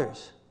his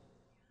brothers?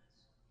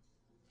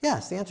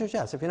 Yes, the answer is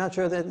yes. If you're not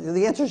sure,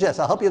 the answer is yes.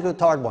 I'll help you with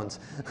the hard ones.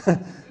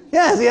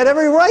 Yes, he had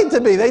every right to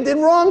be. They did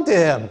wrong to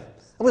him.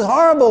 It was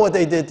horrible what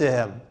they did to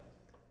him.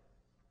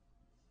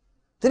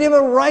 Did he have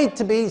a right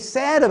to be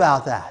sad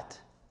about that?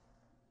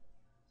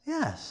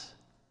 Yes.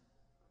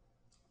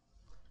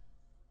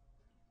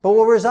 But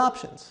what were his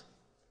options?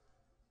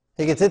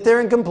 He could sit there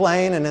and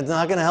complain and it's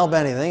not going to help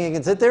anything. He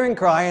can sit there and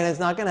cry and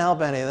it's not going to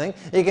help anything.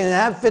 He can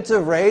have fits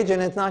of rage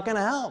and it's not going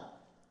to help.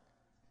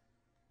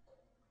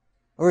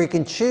 Or he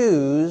can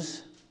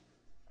choose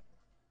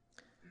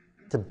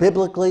to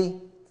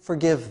biblically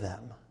forgive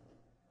them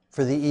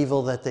for the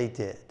evil that they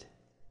did.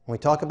 And we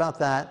talk about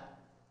that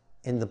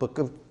in the book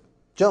of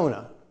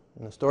Jonah,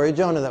 in the story of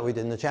Jonah that we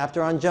did, in the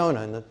chapter on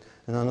Jonah,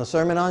 and on the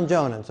sermon on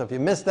Jonah. And so if you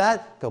missed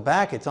that, go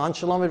back. It's on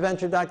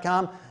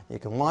shalomadventure.com. You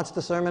can watch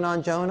the sermon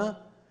on Jonah.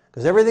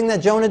 Because everything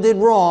that Jonah did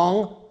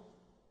wrong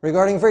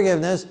regarding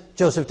forgiveness,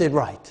 Joseph did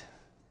right.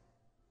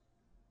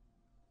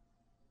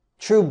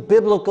 True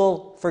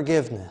biblical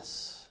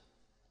forgiveness.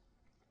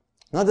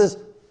 Not this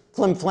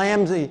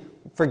flim-flamsy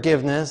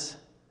forgiveness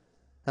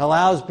that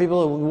allows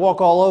people to walk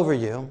all over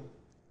you,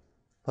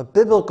 but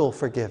biblical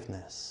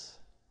forgiveness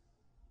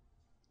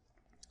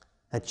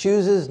that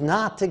chooses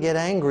not to get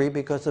angry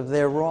because of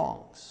their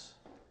wrongs.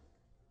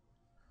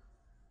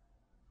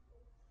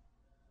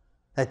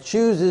 That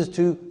chooses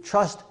to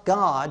trust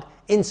God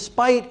in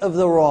spite of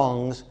the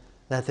wrongs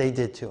that they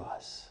did to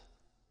us.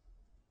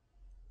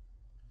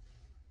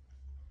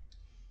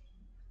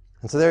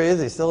 And so there he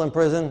is, he's still in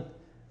prison.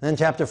 Then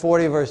chapter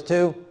 40, verse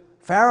 2,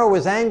 Pharaoh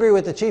was angry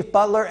with the chief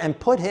butler and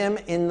put him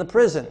in the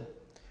prison,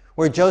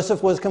 where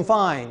Joseph was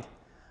confined.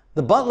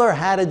 The butler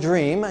had a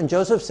dream, and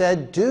Joseph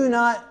said, "Do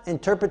not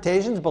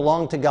interpretations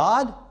belong to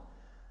God?"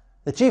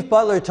 The chief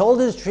butler told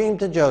his dream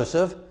to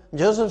Joseph.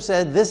 Joseph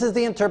said, "This is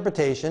the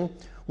interpretation.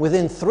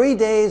 Within 3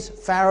 days,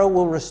 Pharaoh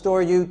will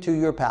restore you to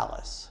your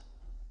palace."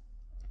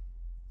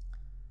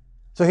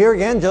 So here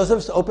again,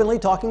 Joseph's openly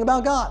talking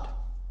about God.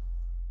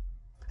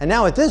 And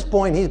now at this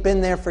point, he's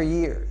been there for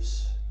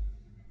years.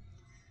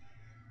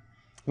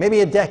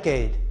 Maybe a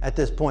decade at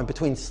this point,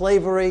 between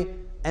slavery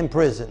and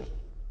prison.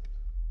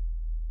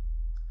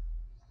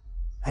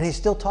 And he's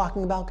still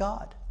talking about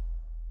God.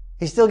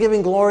 He's still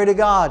giving glory to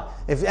God.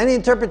 If any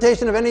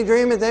interpretation of any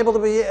dream is able to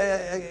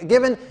be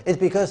given, it's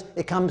because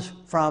it comes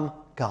from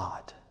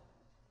God.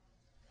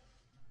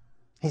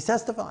 He's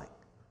testifying.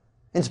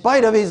 In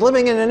spite of he's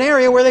living in an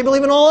area where they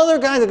believe in all other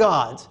kinds of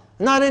gods,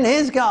 not in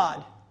his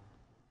God.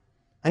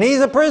 And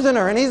he's a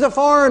prisoner, and he's a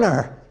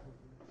foreigner.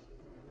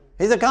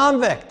 He's a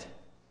convict.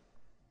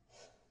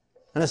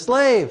 And a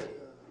slave.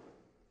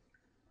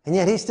 And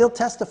yet he's still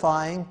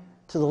testifying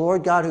to the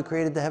Lord God who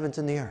created the heavens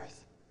and the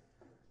earth.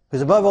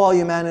 Who's above all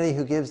humanity,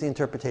 who gives the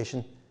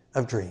interpretation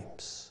of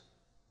dreams.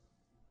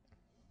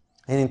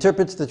 And he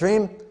interprets the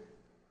dream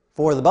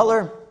for the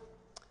butler.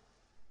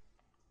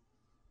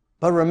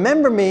 "But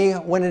remember me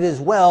when it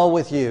is well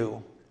with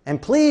you,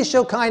 and please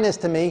show kindness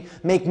to me,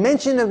 make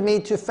mention of me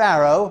to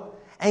Pharaoh,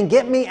 and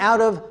get me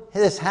out of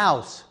this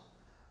house.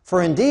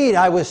 For indeed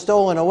I was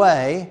stolen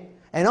away,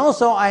 and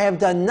also I have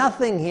done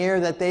nothing here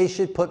that they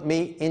should put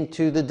me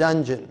into the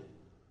dungeon."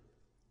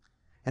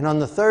 And on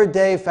the third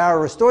day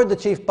Pharaoh restored the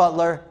chief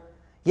butler,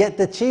 yet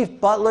the chief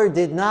butler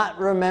did not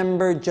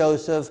remember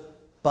Joseph,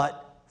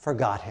 but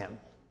forgot him.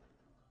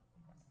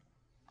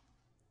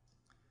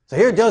 So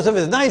here Joseph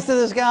is nice to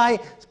this guy,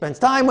 spends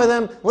time with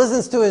him,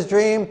 listens to his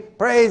dream,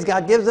 prays,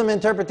 God gives him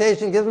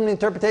interpretation, gives him the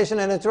interpretation,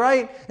 and it's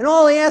right. And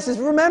all he asks is,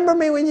 remember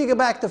me when you get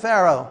back to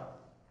Pharaoh.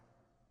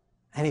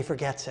 And he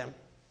forgets him.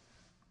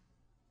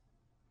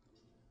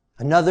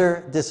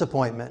 Another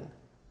disappointment.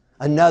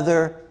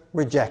 Another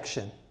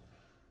rejection.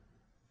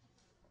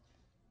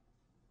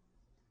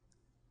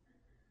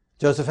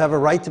 Joseph have a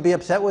right to be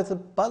upset with the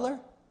butler?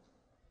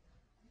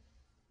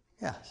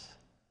 Yes.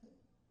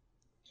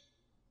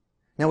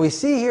 Now we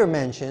see here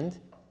mentioned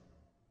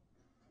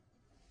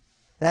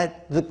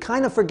that the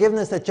kind of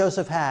forgiveness that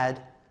Joseph had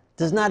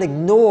does not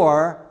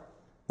ignore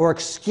or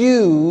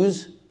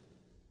excuse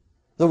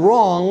the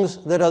wrongs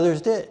that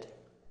others did.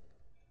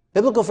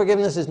 Biblical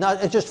forgiveness is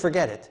not just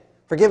forget it.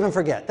 Forgive and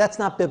forget. That's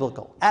not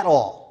biblical at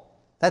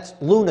all. That's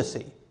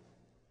lunacy.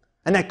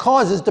 And that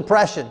causes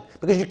depression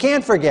because you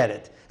can't forget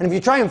it. And if you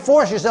try and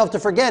force yourself to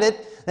forget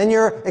it, then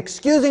you're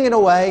excusing it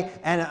away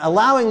and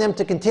allowing them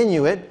to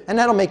continue it, and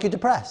that'll make you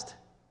depressed.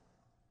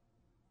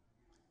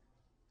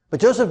 But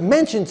Joseph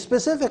mentioned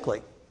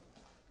specifically,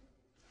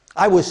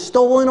 I was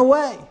stolen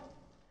away.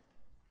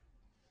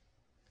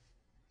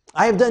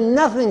 I have done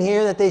nothing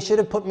here that they should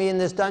have put me in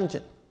this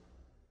dungeon.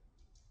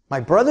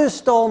 My brothers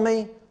stole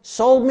me,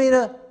 sold me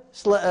to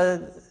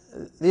the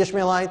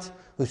Ishmaelites,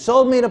 who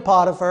sold me to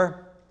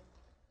Potiphar.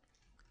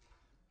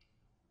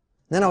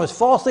 Then I was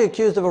falsely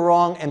accused of a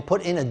wrong and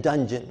put in a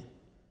dungeon.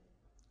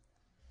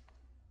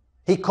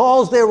 He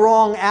calls their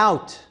wrong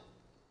out.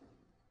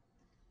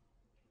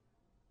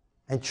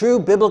 And true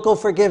biblical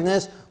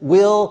forgiveness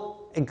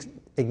will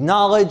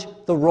acknowledge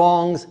the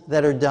wrongs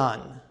that are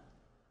done.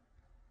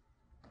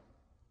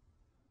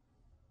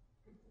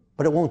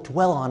 But it won't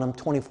dwell on them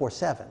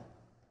 24/7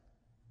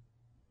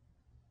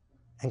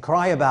 and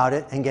cry about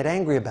it and get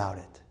angry about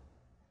it.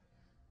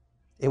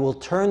 It will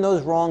turn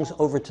those wrongs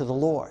over to the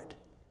Lord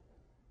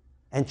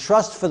and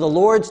trust for the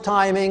Lord's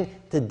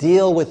timing to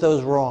deal with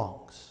those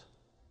wrongs.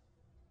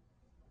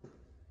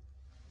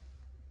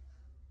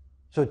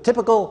 So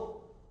typical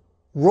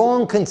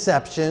wrong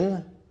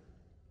conception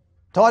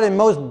taught in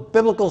most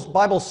biblical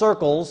Bible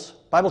circles,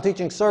 Bible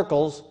teaching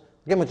circles,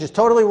 again, which is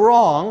totally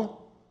wrong,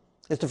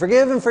 is to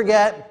forgive and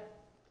forget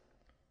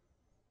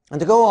and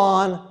to go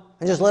on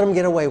and just let them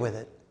get away with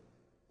it.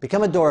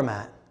 Become a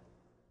doormat.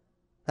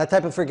 That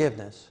type of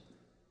forgiveness.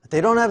 If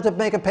they don't have to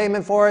make a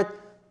payment for it,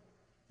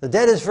 the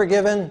debt is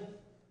forgiven,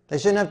 they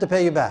shouldn't have to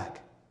pay you back.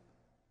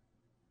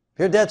 If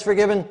your debt's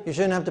forgiven, you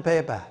shouldn't have to pay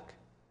it back.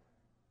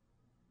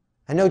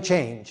 And no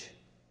change.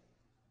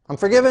 I'm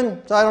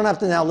forgiven, so I don't have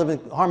to now live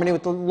in harmony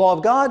with the law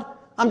of God.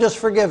 I'm just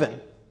forgiven.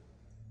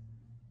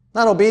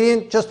 Not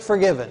obedient, just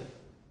forgiven.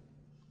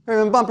 Or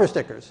even bumper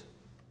stickers.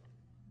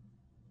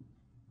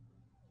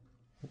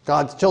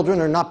 God's children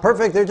are not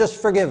perfect, they're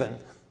just forgiven.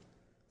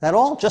 That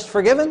all? Just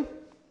forgiven?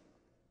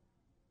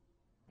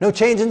 No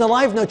change in the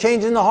life, no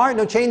change in the heart,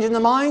 no change in the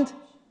mind?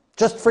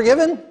 Just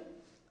forgiven?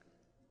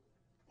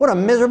 What a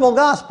miserable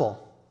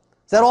gospel.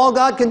 Is that all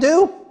God can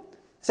do?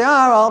 Say,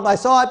 well, I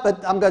saw it,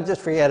 but I'm going to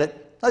just forget it.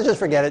 Let's just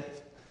forget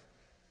it.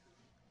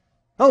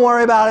 Don't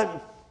worry about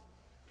it.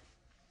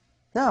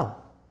 No.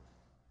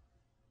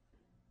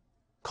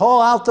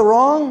 Call out the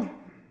wrong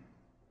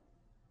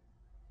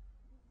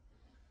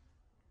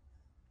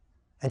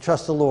and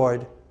trust the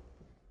Lord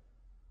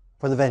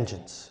for the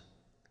vengeance.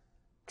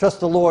 Trust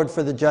the Lord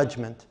for the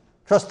judgment.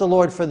 Trust the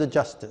Lord for the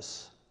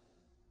justice.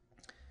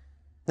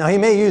 Now he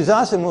may use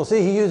us, and we'll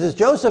see he uses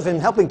Joseph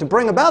in helping to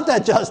bring about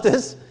that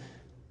justice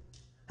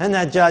and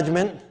that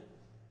judgment.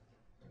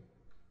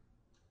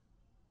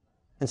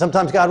 And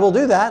sometimes God will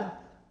do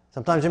that.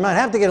 Sometimes you might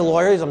have to get a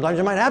lawyer. Sometimes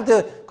you might have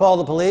to call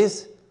the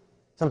police.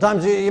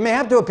 Sometimes you may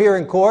have to appear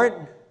in court.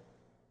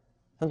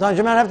 Sometimes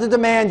you might have to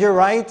demand your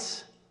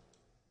rights.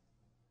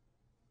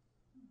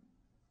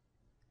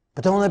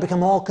 But don't let it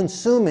become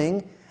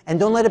all-consuming, and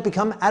don't let it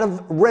become out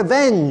of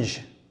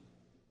revenge,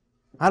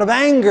 out of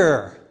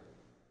anger,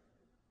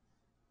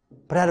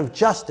 but out of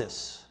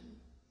justice.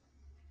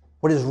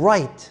 What is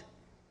right,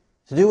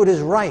 to do what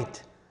is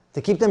right,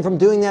 to keep them from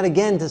doing that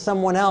again to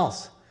someone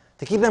else,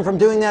 to keep them from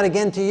doing that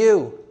again to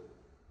you.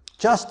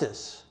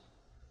 Justice.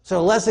 So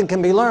a lesson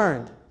can be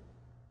learned.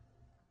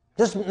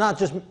 Not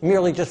just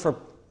merely just for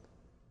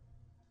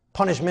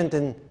punishment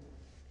and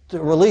the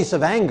release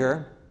of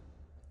anger.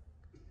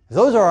 If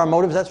those are our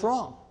motives, that's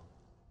wrong.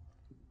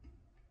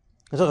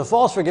 And so the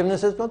false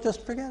forgiveness is, well,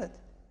 just forget it.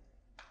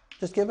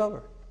 Just give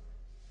over.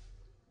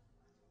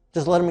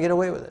 Just let them get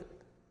away with it.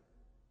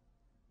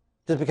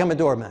 Just become a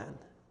doormat.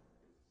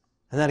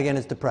 And that again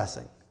is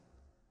depressing.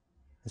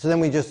 And so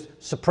then we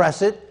just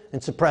suppress it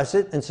and suppress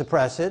it and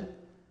suppress it.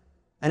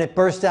 And it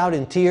bursts out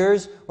in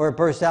tears or it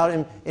bursts out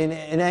in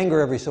anger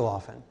every so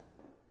often.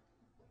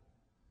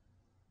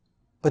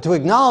 But to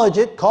acknowledge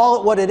it,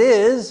 call it what it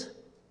is,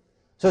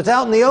 so it's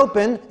out in the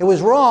open, it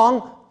was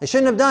wrong, I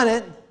shouldn't have done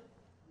it,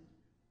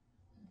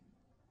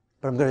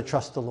 but I'm going to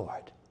trust the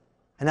Lord.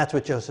 And that's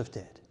what Joseph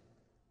did.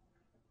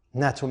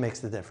 And that's what makes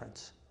the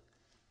difference.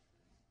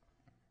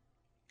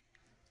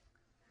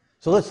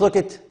 So let's look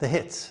at the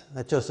hits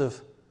that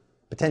Joseph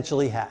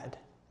potentially had.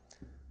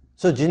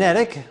 So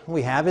genetic,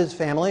 we have his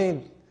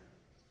family,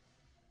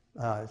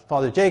 his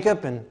father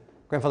Jacob and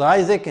grandfather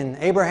Isaac and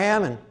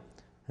Abraham and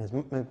his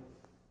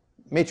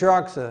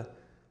matriarchs,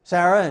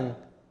 Sarah and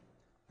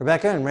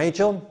Rebecca and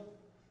Rachel.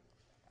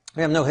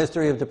 We have no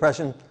history of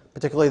depression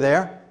particularly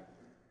there.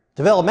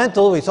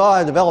 Developmental, we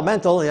saw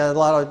developmental, he had a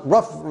lot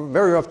of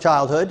very rough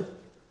childhood.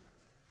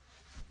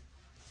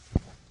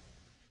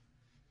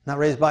 Not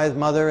raised by his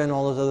mother and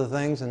all those other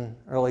things, and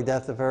early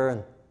death of her.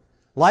 And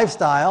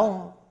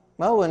lifestyle,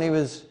 well, when he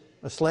was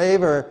a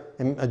slave or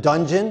in a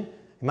dungeon,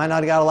 he might not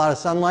have got a lot of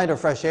sunlight or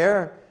fresh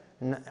air.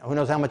 And who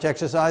knows how much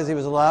exercise he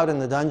was allowed in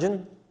the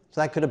dungeon.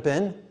 So that could have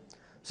been.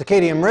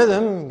 Circadian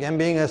rhythm, again,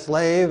 being a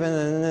slave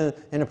and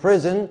in a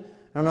prison.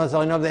 I don't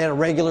necessarily know if they had a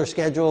regular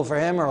schedule for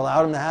him or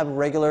allowed him to have a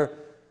regular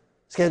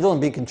schedule and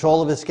be in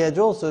control of his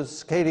schedule. So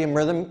circadian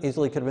rhythm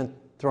easily could have been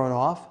thrown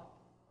off.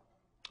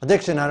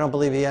 Addiction, I don't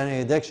believe he had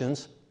any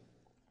addictions.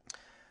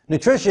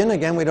 Nutrition,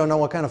 again, we don't know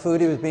what kind of food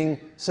he was being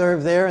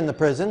served there in the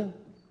prison.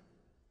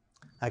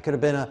 That could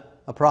have been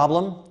a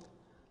problem.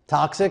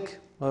 Toxic,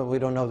 well, we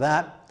don't know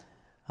that.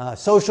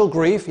 Social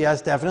grief,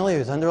 yes, definitely. He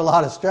was under a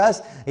lot of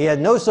stress. He had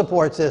no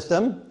support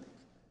system,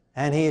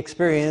 and he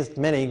experienced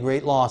many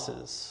great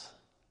losses.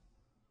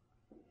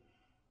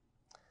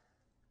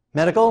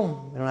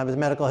 Medical, we don't have his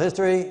medical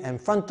history. And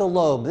frontal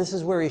lobe, this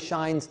is where he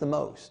shines the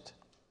most.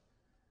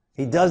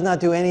 He does not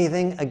do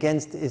anything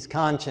against his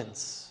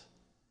conscience.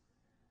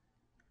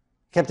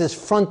 Kept his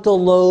frontal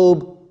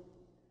lobe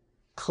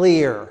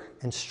clear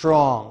and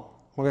strong.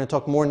 We're going to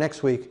talk more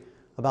next week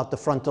about the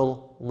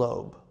frontal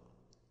lobe.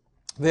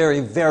 Very,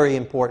 very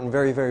important,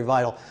 very, very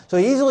vital. So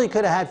he easily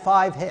could have had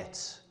 5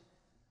 hits.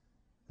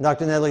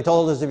 Dr. Nedley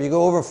told us if you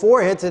go over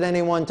 4 hits at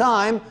any one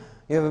time,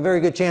 you have a very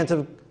good chance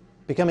of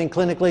becoming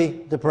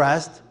clinically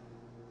depressed.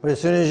 But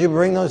as soon as you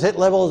bring those hit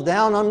levels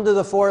down under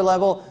the 4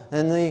 level,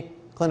 then the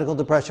clinical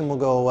depression will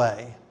go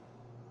away.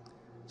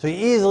 So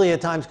he easily at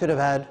times could have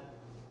had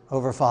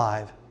over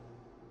 5.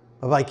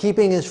 But by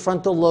keeping his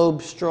frontal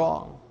lobe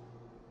strong,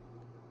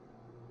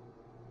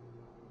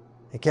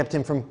 it kept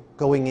him from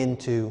going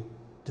into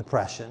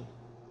depression.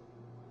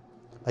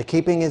 By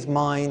keeping his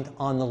mind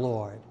on the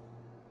Lord,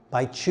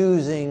 by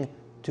choosing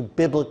to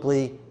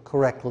biblically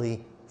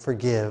correctly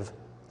forgive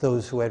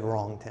those who had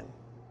wronged him,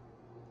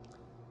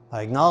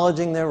 by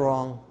acknowledging their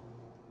wrong,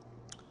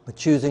 but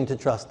choosing to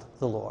trust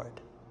the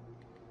Lord.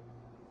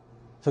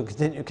 So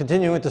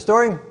continuing with the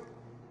story,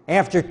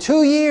 after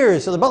 2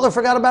 years, so the butler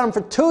forgot about him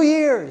for 2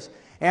 years.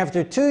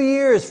 After 2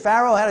 years,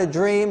 Pharaoh had a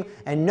dream,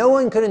 and no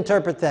one could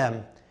interpret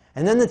them.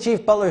 And then the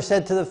chief butler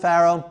said to the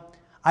Pharaoh,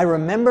 I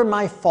remember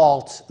my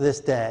faults this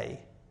day.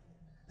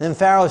 Then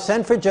Pharaoh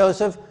sent for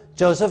Joseph.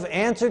 Joseph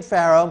answered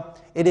Pharaoh,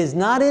 it is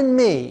not in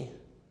me.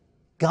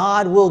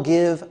 God will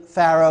give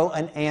Pharaoh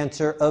an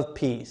answer of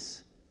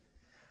peace.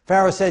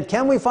 Pharaoh said,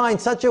 can we find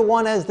such a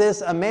one as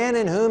this, a man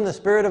in whom the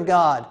Spirit of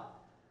God?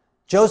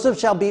 Joseph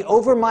shall be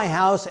over my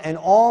house and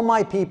all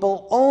my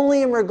people.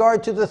 Only in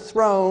regard to the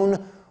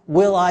throne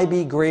will I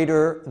be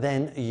greater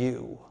than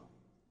you.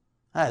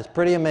 That is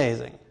pretty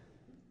amazing.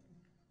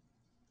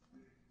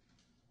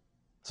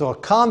 So a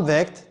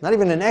convict, not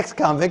even an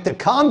ex-convict, a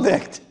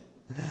convict,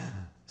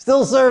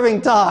 still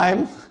serving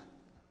time,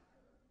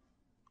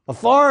 a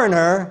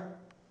foreigner,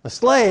 a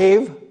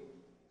slave,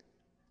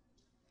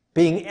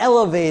 being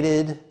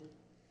elevated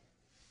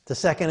to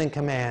second in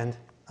command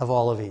of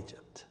all of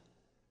Egypt.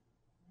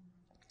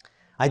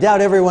 I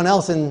doubt everyone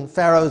else in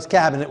Pharaoh's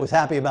cabinet was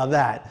happy about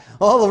that.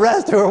 All the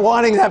rest who were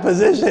wanting that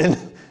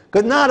position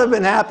could not have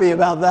been happy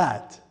about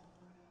that.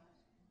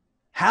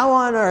 How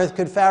on earth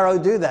could Pharaoh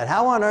do that?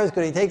 How on earth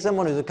could he take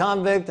someone who's a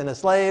convict and a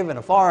slave and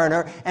a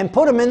foreigner and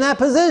put him in that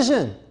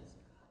position?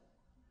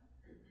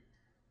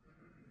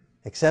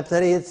 Except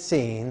that he had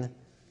seen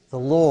the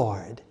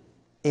Lord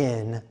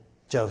in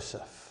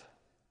Joseph.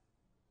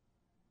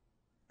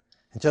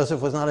 And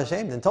Joseph was not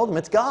ashamed and told him,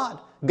 it's God.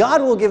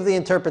 God will give the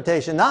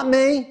interpretation, not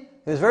me.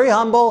 He was very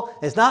humble.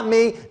 It's not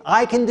me.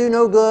 I can do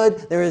no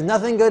good. There is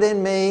nothing good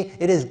in me.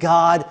 It is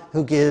God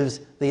who gives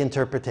the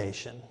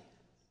interpretation.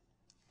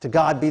 To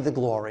God be the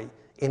glory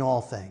in all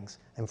things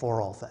and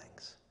for all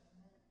things.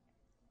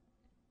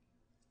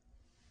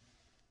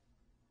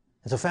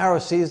 And so Pharaoh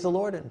sees the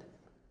Lord in him.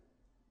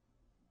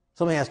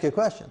 So let me ask you a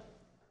question.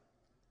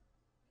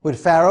 Would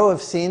Pharaoh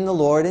have seen the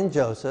Lord in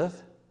Joseph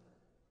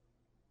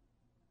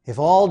if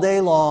all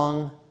day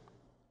long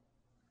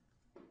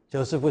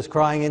Joseph was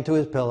crying into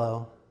his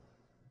pillow?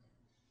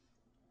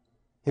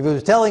 If he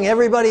was telling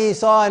everybody he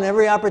saw in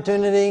every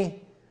opportunity,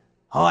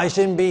 oh, I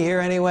shouldn't be here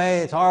anyway.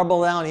 It's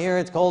horrible down here.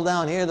 It's cold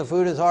down here. The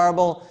food is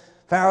horrible.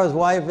 Pharaoh's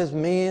wife is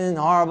mean and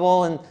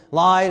horrible and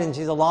lied, and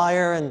she's a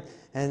liar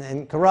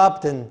and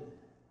corrupt. And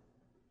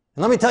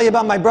let me tell you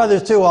about my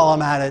brothers too while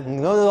I'm at it. And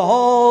go through the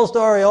whole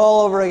story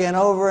all over again,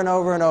 over and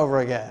over and over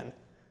again.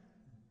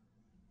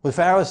 Would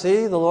Pharaoh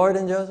see the Lord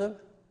in Joseph?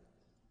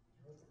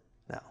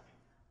 No.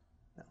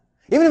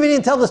 Even if he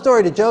didn't tell the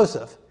story to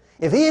Joseph,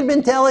 If he had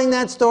been telling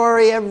that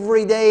story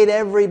every day to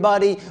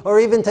everybody,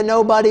 or even to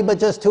nobody but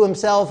just to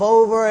himself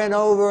over and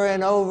over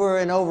and over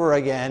and over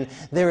again,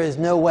 there is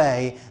no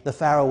way the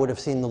Pharaoh would have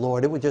seen the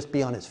Lord. It would just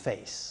be on his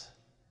face.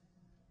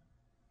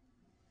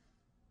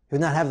 He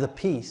would not have the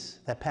peace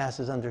that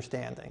passes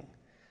understanding.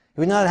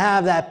 He would not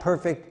have that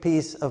perfect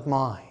peace of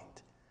mind.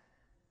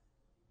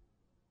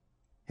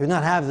 He would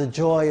not have the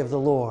joy of the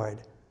Lord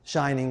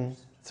shining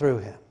through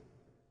him.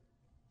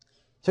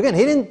 So again,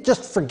 he didn't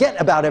just forget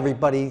about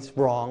everybody's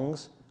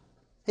wrongs.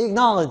 He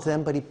acknowledged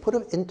them, but he put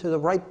them into the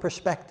right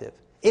perspective.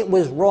 It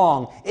was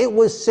wrong. It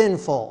was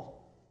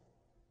sinful.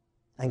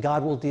 And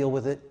God will deal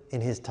with it in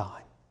his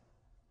time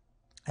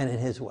and in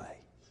his way.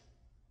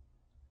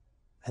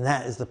 And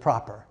that is the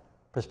proper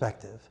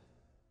perspective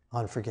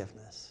on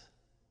forgiveness.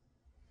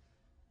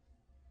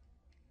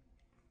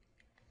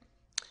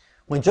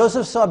 When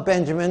Joseph saw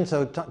Benjamin,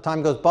 so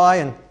time goes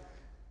by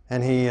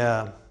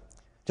and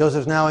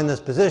Joseph's now in this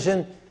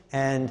position,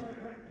 and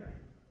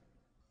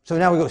so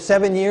now we go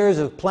 7 years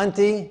of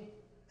plenty,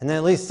 and then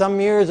at least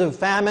some years of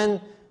famine,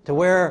 to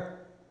where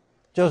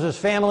Joseph's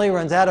family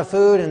runs out of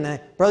food and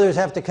the brothers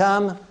have to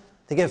come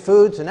to get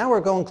food. So now we're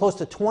going close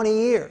to 20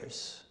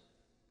 years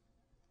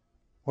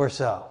or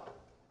so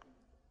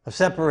of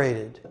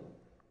separated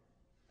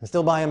and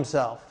still by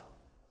himself.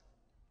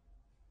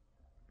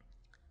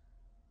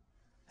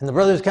 And the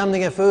brothers come to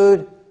get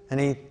food, and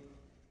he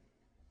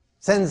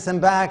sends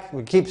them back.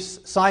 He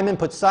puts Simon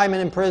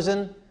in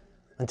prison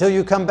until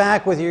you come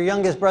back with your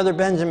youngest brother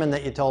Benjamin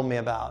that you told me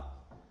about.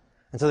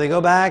 And so they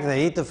go back,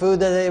 they eat the food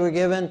that they were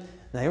given,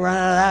 they run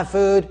out of that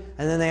food,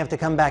 and then they have to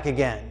come back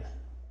again.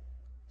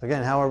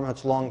 Again, however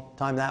much long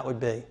time that would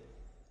be.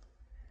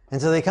 And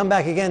so they come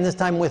back again, this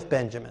time with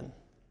Benjamin.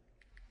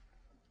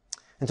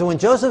 And so when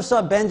Joseph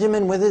saw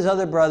Benjamin with his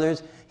other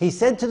brothers, he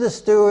said to the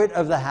steward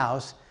of the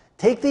house,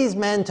 "Take these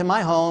men to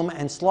my home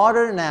and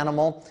slaughter an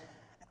animal,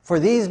 for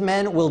these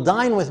men will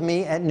dine with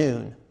me at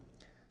noon."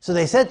 So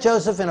they set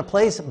Joseph in a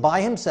place by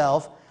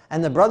himself,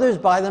 and the brothers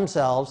by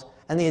themselves,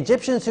 and the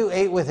Egyptians who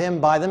ate with him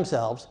by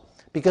themselves,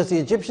 because the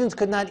Egyptians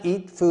could not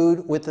eat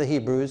food with the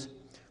Hebrews,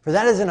 for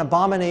that is an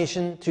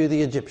abomination to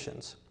the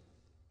Egyptians.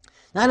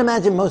 Now I'd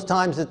imagine most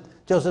times that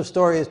Joseph's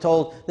story is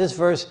told, this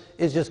verse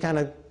is just kind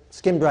of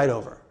skimmed right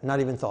over,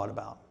 not even thought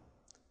about.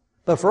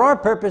 But for our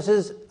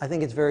purposes, I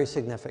think it's very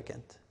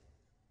significant.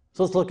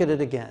 So let's look at it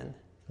again,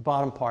 the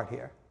bottom part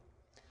here.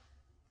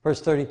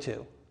 Verse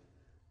 32.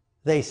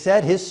 They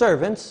set his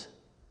servants,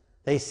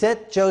 they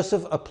set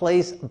Joseph a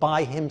place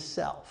by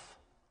himself,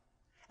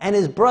 and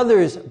his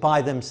brothers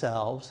by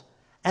themselves,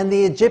 and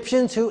the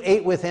Egyptians who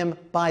ate with him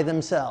by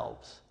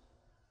themselves,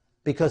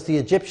 because the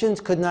Egyptians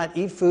could not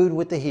eat food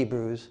with the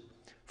Hebrews,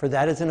 for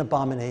that is an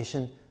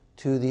abomination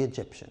to the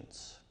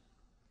Egyptians.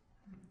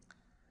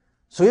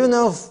 So even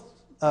though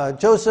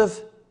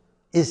Joseph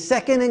is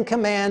second in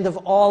command of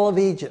all of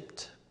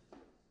Egypt,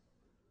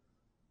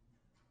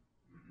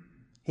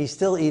 he's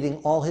still eating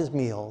all his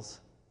meals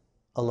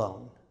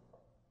alone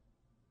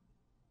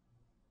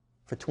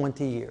for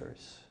 20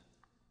 years.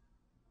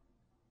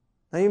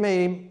 Now you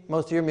may eat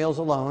most of your meals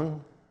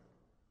alone,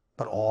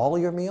 but all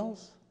your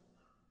meals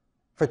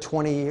for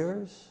 20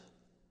 years?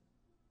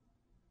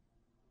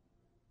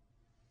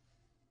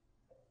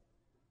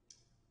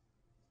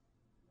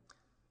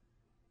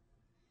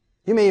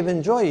 You may even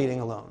enjoy eating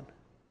alone,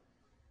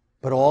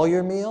 but all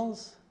your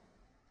meals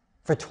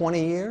for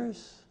 20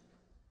 years?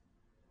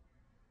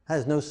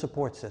 Has no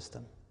support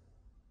system.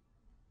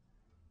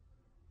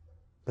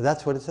 But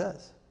that's what it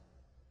says.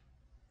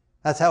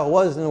 That's how it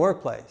was in the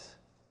workplace.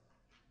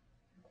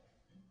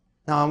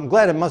 Now, I'm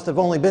glad it must have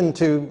only been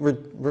to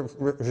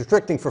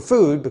restricting for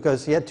food,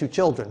 because he had 2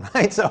 children,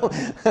 right? So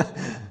at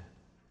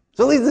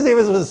least he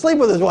was asleep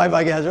with his wife,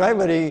 I guess, right?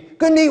 But he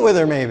couldn't eat with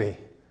her, maybe.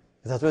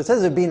 That's what it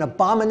says. It'd be an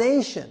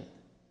abomination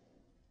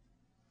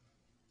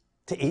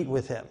to eat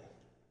with him.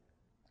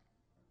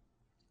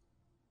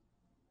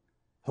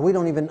 And we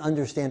don't even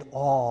understand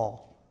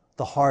all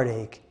the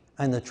heartache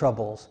and the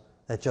troubles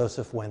that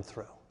Joseph went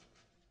through.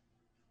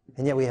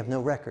 And yet we have no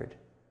record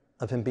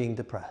of him being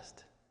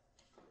depressed.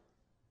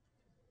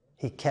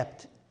 He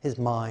kept his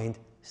mind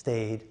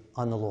stayed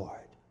on the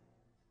Lord.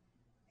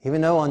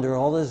 Even though under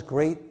all this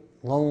great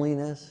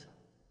loneliness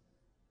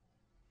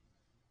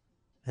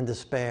and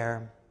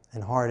despair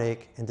and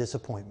heartache and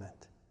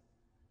disappointment,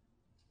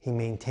 he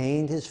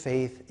maintained his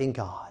faith in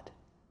God.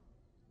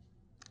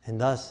 And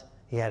thus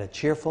he had a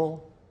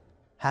cheerful,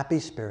 happy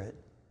spirit,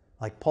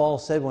 like Paul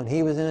said when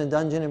he was in a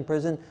dungeon in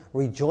prison,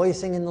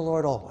 rejoicing in the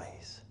Lord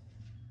always.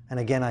 And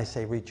again I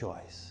say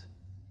rejoice.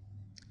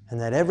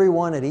 And that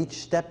everyone at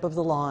each step of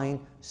the line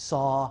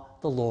saw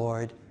the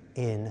Lord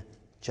in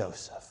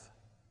Joseph.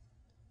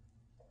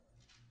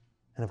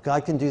 And if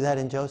God can do that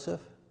in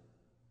Joseph,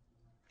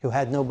 who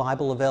had no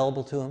Bible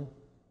available to him,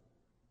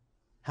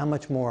 how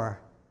much more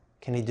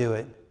can he do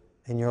it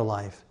in your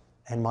life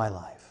and my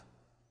life?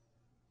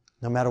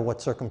 No matter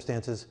what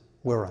circumstances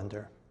we're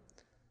under,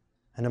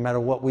 and no matter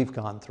what we've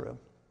gone through.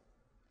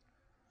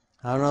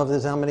 I don't know if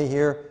there's how many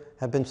here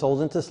have been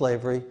sold into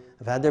slavery,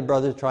 have had their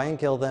brothers try and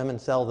kill them and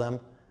sell them,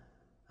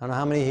 I don't know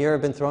how many here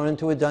have been thrown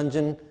into a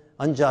dungeon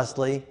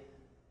unjustly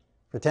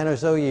for 10 or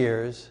so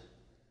years,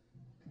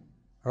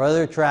 or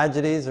other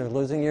tragedies, or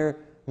losing your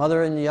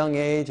mother in a young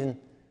age and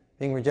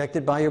being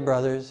rejected by your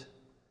brothers,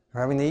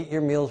 or having to eat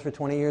your meals for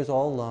 20 years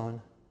all alone,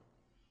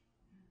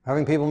 or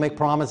having people make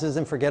promises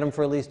and forget them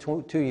for at least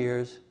 2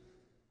 years.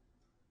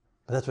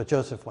 But that's what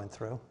Joseph went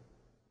through.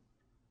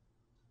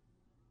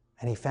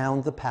 And he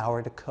found the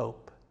power to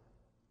cope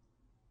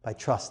by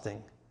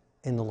trusting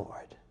in the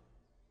Lord.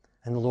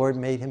 And the Lord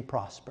made him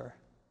prosper.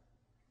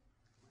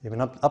 Even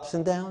ups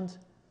and downs,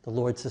 the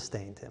Lord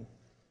sustained him.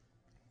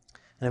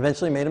 And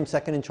eventually made him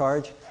second in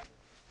charge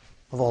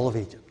of all of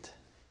Egypt.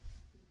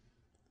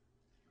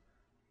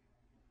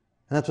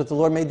 And that's what the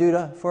Lord may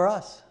do for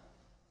us.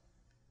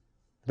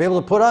 To be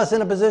able to put us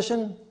in a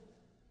position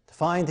to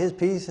find his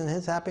peace and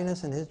his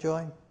happiness and his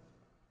joy.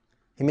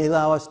 He may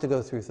allow us to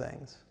go through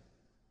things.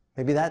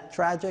 Maybe that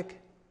tragic,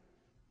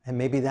 and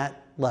maybe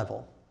that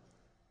level.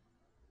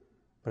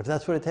 But if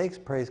that's what it takes,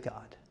 praise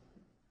God.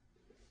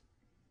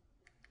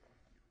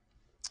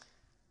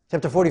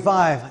 Chapter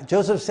 45,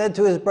 Joseph said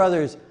to his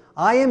brothers,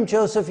 I am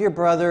Joseph your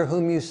brother,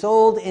 whom you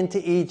sold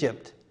into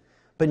Egypt.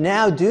 But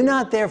now do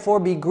not therefore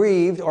be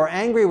grieved or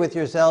angry with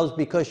yourselves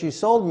because you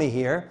sold me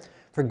here,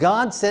 for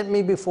God sent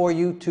me before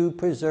you to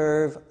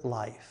preserve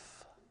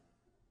life.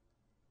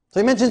 So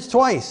he mentions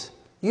twice,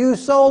 you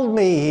sold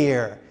me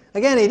here.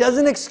 Again, he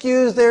doesn't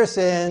excuse their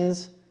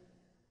sins.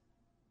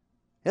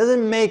 He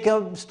doesn't make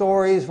up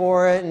stories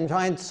for it and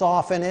try and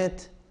soften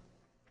it.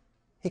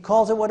 He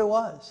calls it what it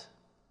was.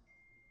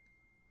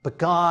 But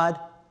God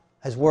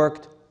has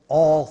worked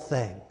all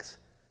things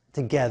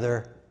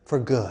together for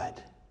good.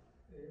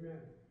 Amen.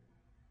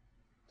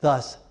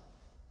 Thus,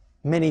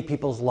 many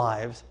people's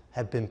lives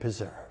have been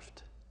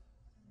preserved.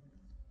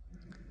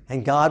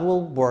 And God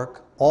will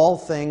work all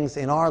things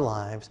in our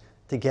lives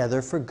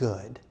together for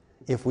good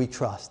if we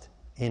trust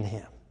in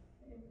him.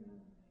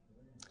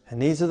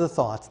 And these are the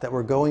thoughts that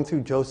were going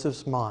through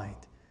Joseph's mind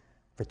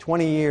for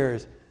 20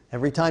 years.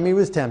 Every time he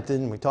was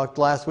tempted, and we talked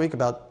last week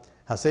about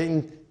how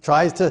Satan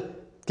tries to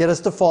get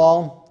us to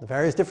fall in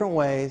various different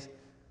ways.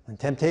 When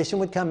temptation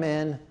would come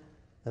in,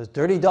 those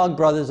dirty dog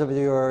brothers of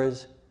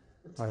yours,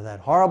 or that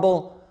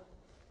horrible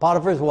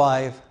Potiphar's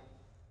wife,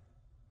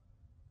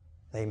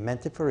 they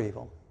meant it for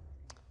evil.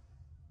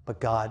 But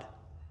God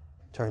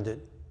turned it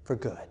for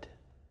good.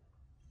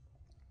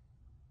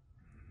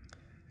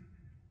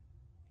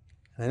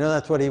 And I know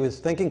that's what he was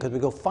thinking, because we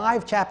go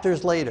 5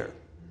 chapters later,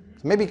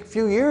 so maybe a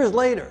few years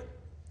later,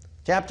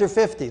 chapter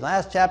 50,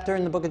 last chapter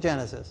in the book of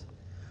Genesis.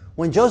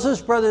 When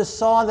Joseph's brothers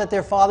saw that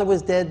their father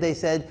was dead, they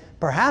said,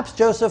 perhaps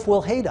Joseph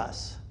will hate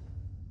us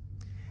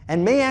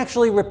and may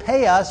actually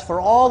repay us for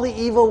all the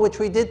evil which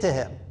we did to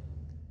him.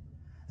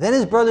 Then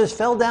his brothers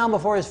fell down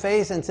before his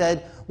face and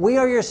said, we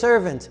are your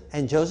servants.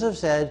 And Joseph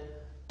said,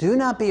 do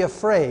not be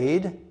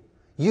afraid.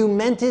 You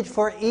meant it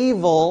for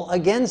evil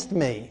against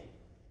me.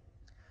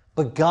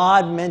 But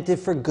God meant it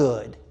for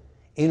good,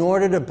 in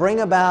order to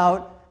bring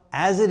about,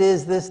 as it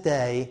is this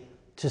day,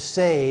 to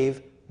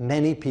save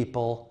many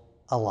people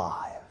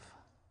alive.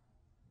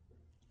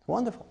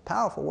 Wonderful,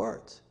 powerful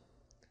words.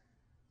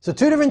 So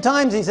 2 different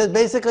times he says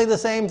basically the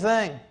same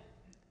thing.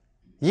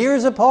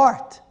 Years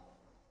apart,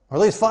 or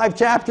at least 5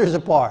 chapters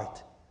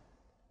apart.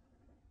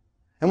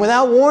 And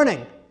without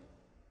warning.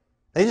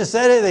 They just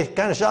said it, they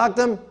kind of shocked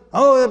them.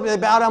 Oh, they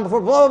bowed down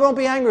before, oh, don't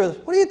be angry with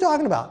us. What are you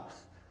talking about?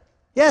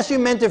 Yes, you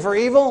meant it for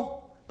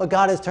evil, but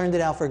God has turned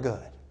it out for good.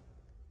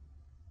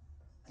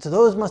 So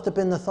those must have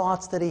been the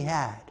thoughts that he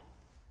had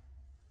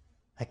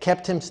that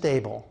kept him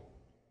stable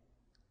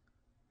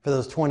for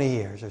those 20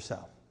 years or so.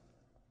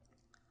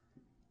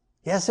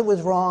 Yes, it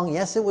was wrong.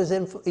 Yes, it was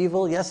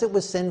evil. Yes, it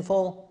was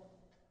sinful.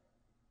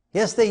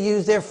 Yes, they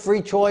used their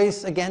free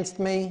choice against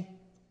me.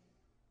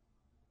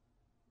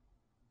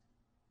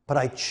 But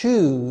I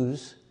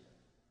choose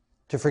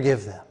to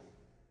forgive them.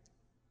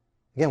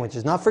 Again, which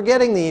is not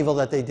forgetting the evil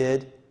that they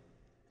did.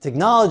 It's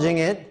acknowledging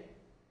it.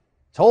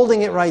 It's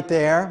holding it right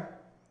there.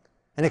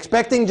 And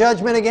expecting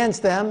judgment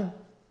against them.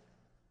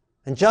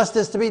 And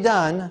justice to be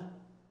done.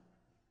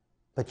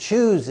 But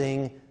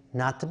choosing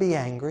not to be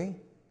angry.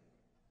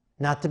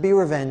 Not to be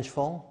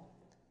revengeful.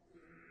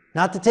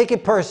 Not to take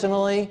it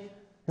personally.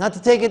 Not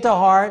to take it to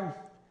heart.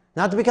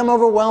 Not to become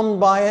overwhelmed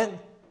by it.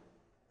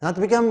 Not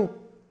to become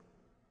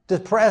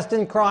depressed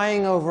and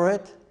crying over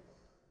it.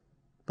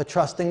 But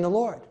trusting the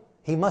Lord.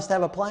 He must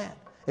have a plan.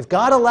 If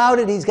God allowed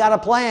it, he's got a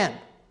plan.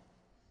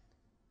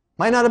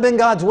 Might not have been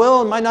God's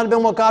will. It might not have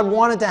been what God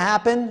wanted to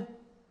happen.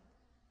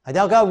 I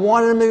doubt God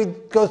wanted him to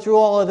go through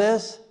all of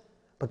this.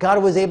 But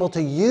God was able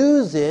to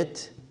use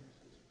it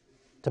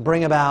to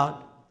bring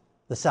about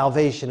the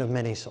salvation of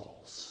many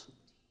souls.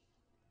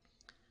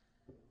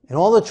 And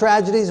all the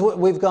tragedies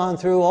we've gone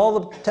through, all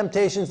the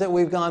temptations that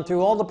we've gone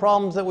through, all the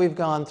problems that we've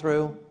gone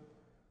through,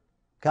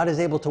 God is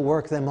able to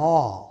work them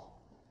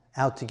all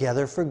out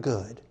together for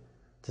good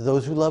to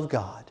those who love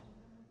God,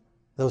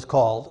 those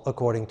called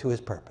according to his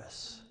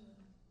purpose.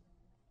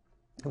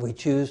 We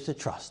choose to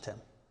trust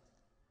him.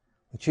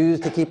 We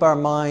choose to keep our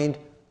mind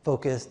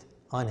focused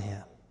on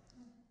him.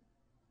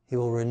 He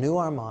will renew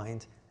our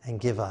minds and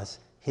give us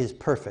his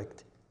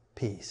perfect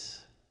peace.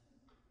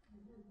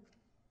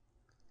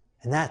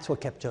 And that's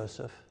what kept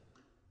Joseph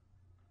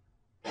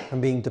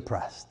from being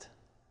depressed.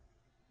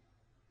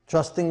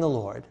 Trusting the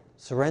Lord,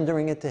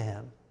 surrendering it to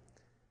him,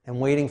 and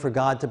waiting for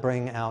God to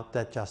bring out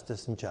that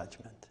justice and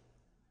judgment.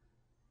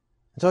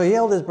 And so he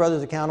held his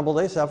brothers accountable.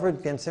 They suffered.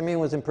 Again, Simeon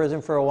was in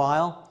prison for a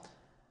while.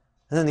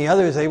 And then the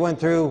others, they went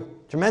through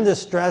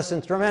tremendous stress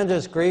and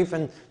tremendous grief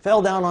and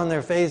fell down on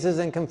their faces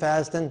and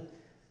confessed and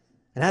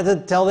had to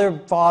tell their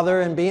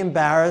father and be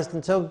embarrassed.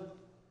 And so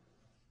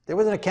there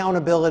was an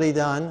accountability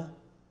done.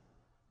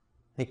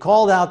 He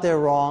called out their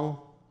wrong.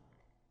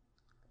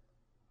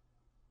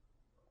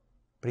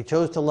 But he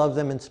chose to love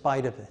them in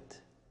spite of it.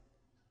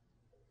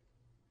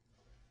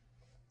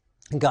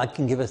 And God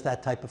can give us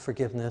that type of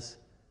forgiveness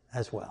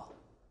as well.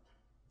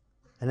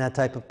 And that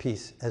type of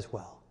peace as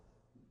well.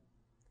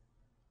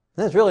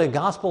 And there's really a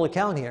gospel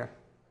account here.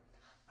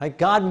 Right?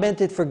 God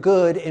meant it for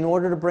good in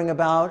order to bring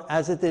about,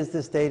 as it is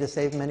this day, to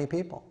save many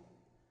people.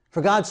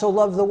 For God so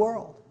loved the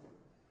world,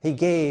 he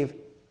gave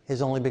his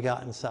only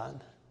begotten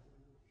Son,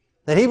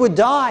 that he would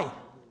die,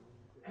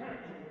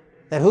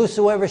 that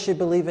whosoever should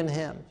believe in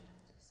him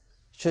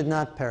should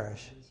not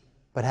perish,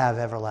 but have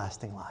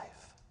everlasting life.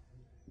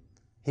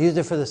 He used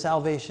it for the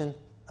salvation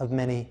of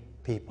many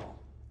people.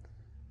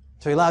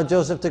 So he allowed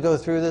Joseph to go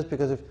through this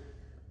because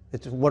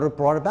it's what it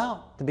brought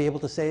about, to be able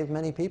to save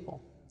many people.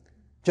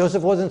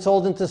 Joseph wasn't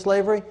sold into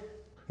slavery.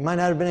 He might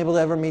not have been able to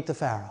ever meet the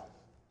Pharaoh.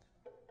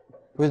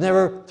 He was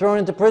never thrown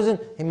into prison.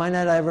 He might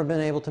not have ever been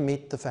able to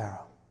meet the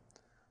Pharaoh.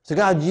 So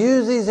God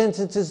used these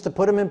instances to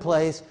put him in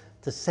place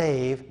to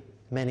save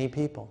many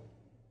people.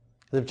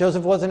 If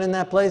Joseph wasn't in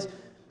that place,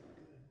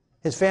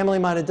 his family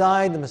might have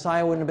died. The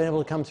Messiah wouldn't have been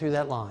able to come through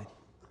that line.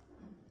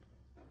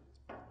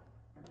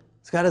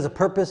 So God has a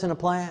purpose and a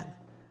plan.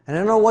 And I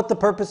don't know what the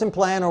purpose and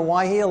plan or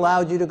why he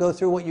allowed you to go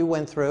through what you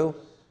went through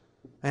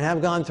and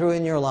have gone through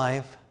in your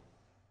life.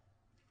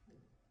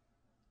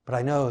 But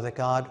I know that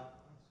God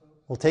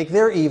will take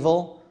their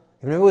evil,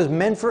 even if it was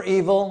meant for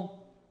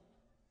evil,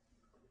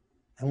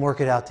 and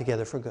work it out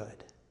together for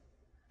good.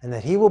 And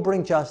that he will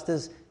bring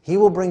justice, he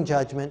will bring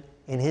judgment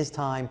in his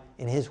time,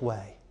 in his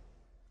way.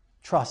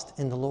 Trust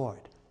in the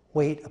Lord.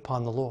 Wait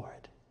upon the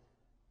Lord.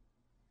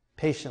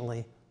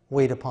 Patiently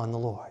wait upon the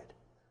Lord.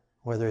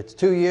 Whether it's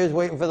 2 years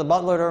waiting for the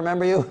butler to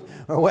remember you,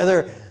 or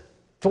whether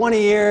 20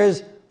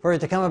 years for it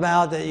to come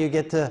about that you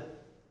get to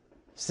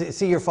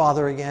see your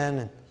father again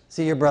and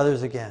see your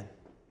brothers again.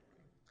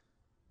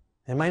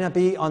 It might not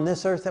be on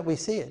this earth that we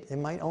see it. It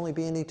might only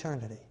be in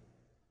eternity.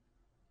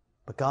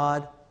 But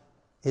God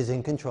is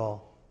in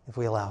control if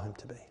we allow him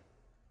to be.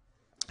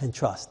 And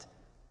trust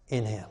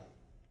in him.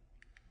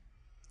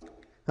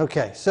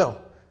 Okay, so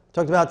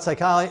talked about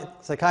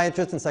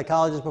psychiatrists and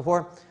psychologists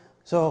before.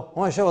 So I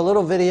want to show a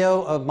little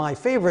video of my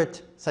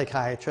favorite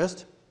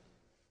psychiatrist.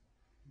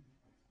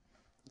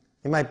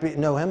 You might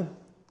know him.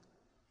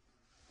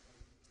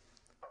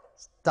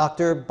 It's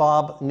Dr.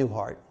 Bob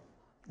Newhart.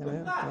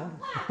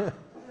 Dr.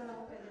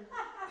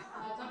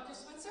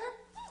 Switzer?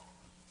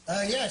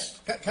 Yes,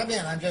 come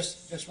in. I'm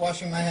just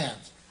washing my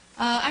hands.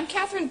 I'm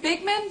Catherine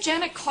Bigman.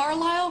 Janet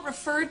Carlisle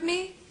referred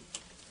me.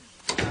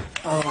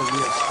 Oh,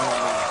 yes.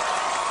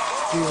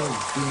 Still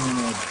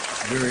being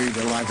buried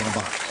alive in a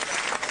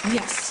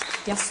box.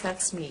 Yes,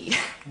 that's me.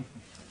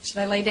 Should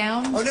I lay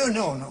down? Oh,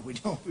 no, we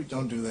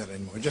don't do that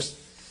anymore. Just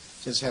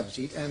have a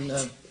seat. And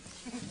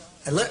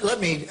let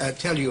me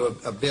tell you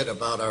a bit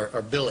about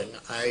our billing.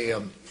 I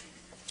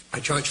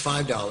charge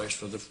 $5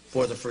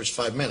 for the first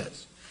 5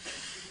 minutes,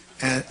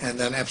 and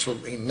then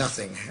absolutely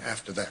nothing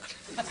after that.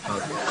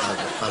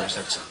 How does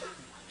that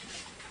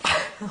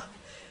sound?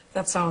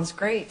 That sounds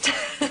great.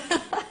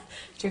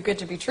 Too good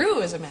to be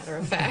true, as a matter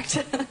of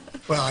fact.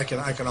 Well, I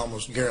can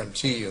almost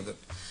guarantee you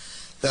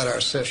that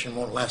our session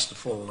won't last the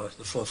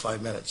full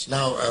 5 minutes.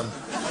 Now,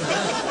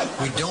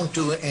 we don't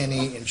do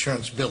any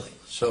insurance billing,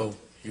 so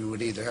you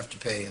would either have to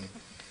pay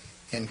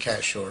in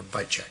cash or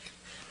by check.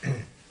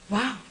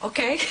 Wow,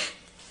 okay.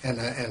 And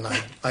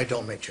I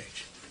don't make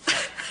change.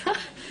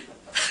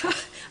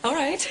 All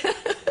right.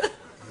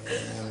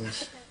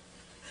 And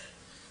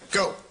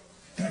go.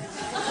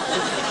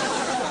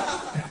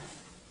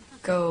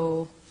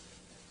 Go.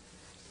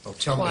 Well,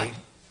 What?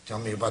 tell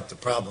me about the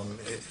problem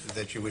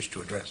that you wish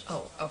to address.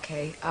 Oh,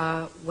 okay.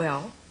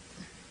 Well,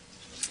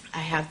 I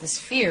have this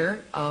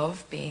fear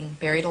of being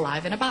buried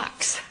alive in a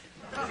box.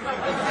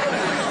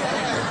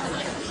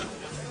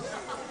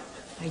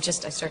 I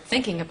start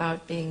thinking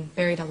about being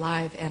buried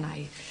alive and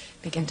I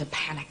begin to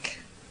panic.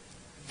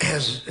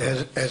 Has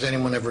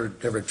anyone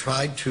ever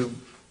tried to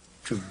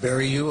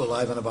bury you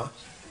alive in a box?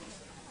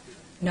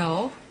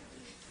 No,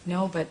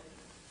 but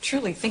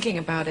truly thinking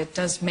about it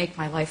does make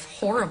my life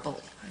horrible.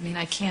 I mean,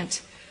 I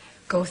can't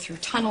go through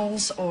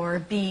tunnels or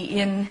be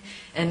in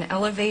an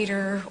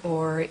elevator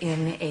or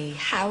in a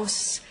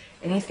house,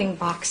 anything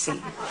boxy.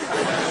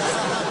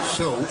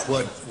 So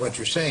what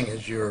you're saying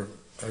is you're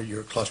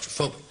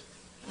claustrophobic.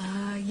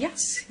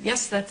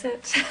 Yes, that's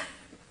it.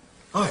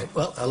 All right,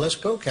 well, let's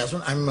go,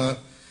 Catherine.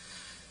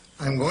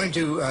 I'm going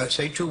to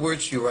say two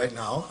words to you right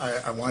now.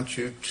 I want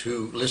you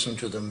to listen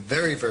to them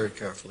very, very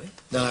carefully.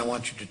 Then I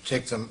want you to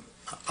take them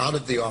out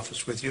of the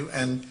office with you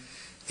and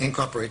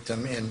incorporate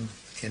them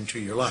into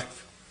your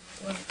life.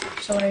 Well,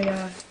 shall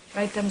I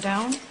write them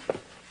down?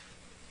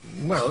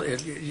 Well,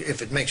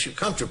 if it makes you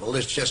comfortable,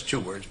 it's just two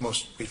words.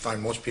 We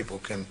find most people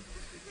can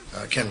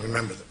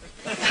remember them.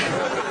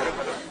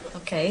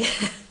 Okay.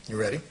 You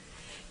ready?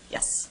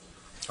 Yes.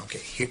 Okay,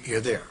 here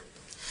they are.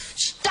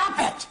 Stop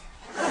it!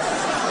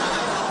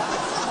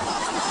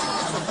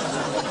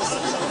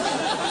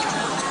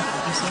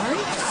 I'm sorry?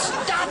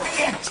 Stop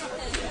it!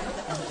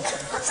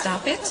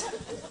 Stop it?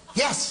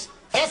 Yes,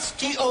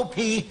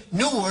 S-T-O-P,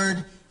 new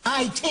word,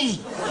 I-T.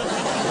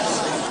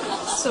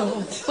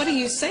 So, what are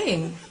you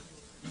saying?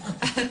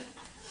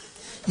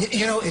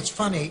 You know, it's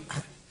funny.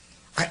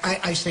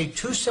 I say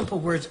two simple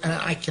words, and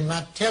I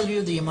cannot tell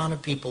you the amount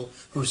of people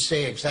who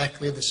say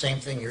exactly the same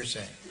thing you're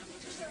saying.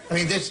 I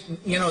mean, this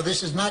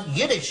is not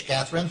Yiddish,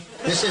 Catherine.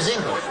 This is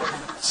English.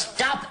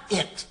 Stop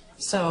it.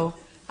 So,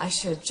 I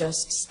should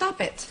just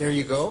stop it. There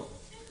you go.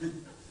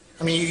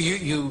 I mean,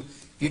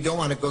 you don't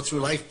want to go through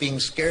life being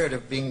scared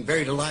of being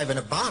buried alive in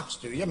a box,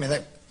 do you? I mean,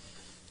 that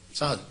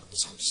sounds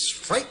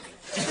frightening.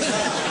 It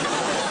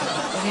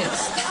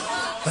is.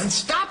 Then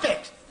stop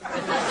it.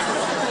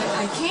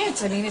 I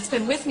can't. I mean, it's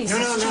been with me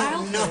since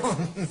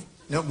childhood.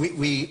 No,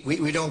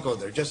 we don't go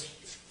there. Just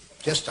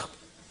stop.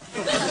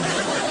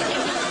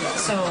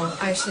 So,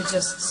 I should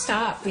just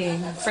stop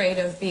being afraid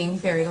of being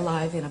buried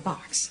alive in a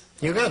box.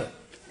 You got it.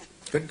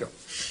 Good girl.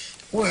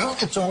 Well,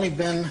 it's only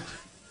been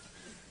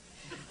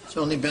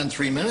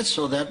 3 minutes,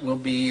 so that will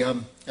be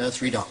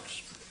 $3.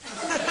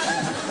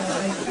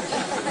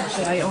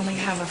 Actually, I only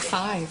have a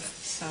 5,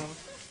 so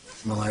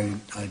Well,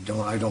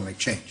 I don't make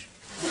change.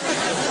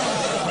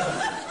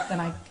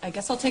 then I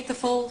guess I'll take the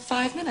full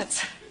 5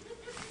 minutes.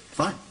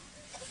 Fine.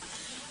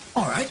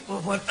 All right.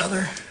 Well, what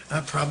other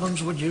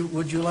problems would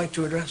you like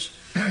to address?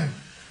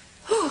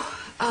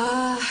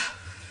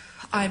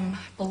 I'm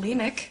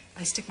bulimic.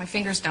 I stick my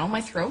fingers down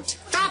my throat.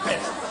 Stop it!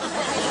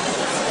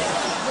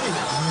 What are you,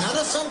 a nut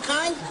of some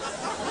kind?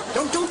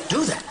 Don't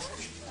do that.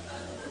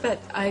 But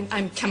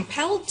I'm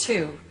compelled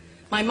to.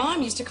 My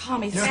mom used to call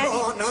me fatty.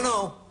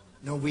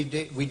 No, we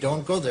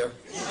don't go there.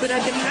 But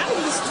I've been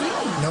having this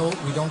dream. No,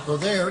 we don't go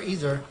there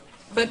either.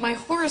 But my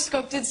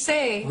horoscope did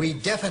say... We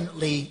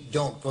definitely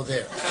don't go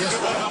there.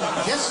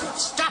 Just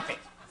stop it.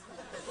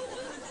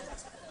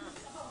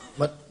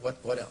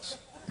 What else?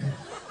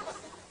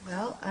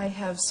 Well, I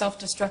have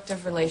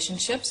self-destructive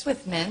relationships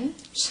with men.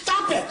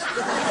 Stop it!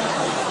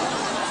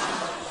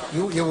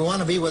 You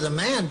want to be with a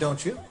man,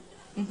 don't you?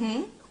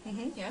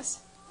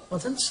 Yes. Well,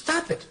 then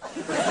stop it.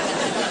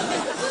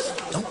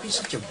 Don't be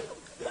such a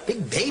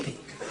big baby.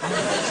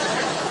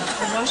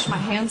 I wash my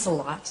hands a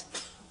lot.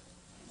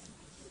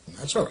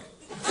 That's all right.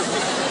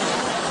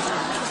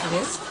 It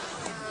is?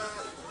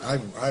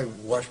 I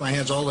wash my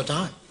hands all the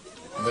time.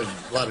 There's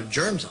a lot of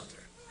germs out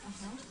there.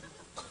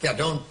 Yeah,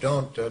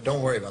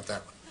 don't worry about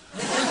that one.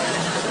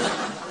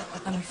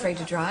 I'm afraid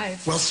to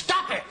drive. Well,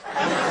 stop it!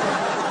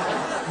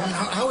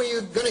 How are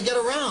you going to get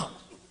around?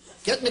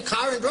 Get in the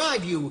car and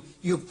drive, you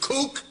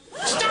kook.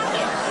 Stop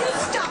it! You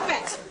stop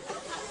it!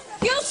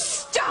 You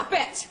stop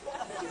it!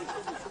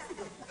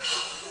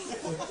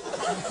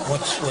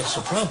 What's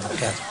the problem,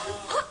 Catherine?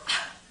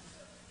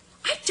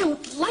 I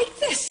don't like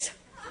this.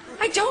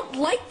 I don't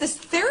like this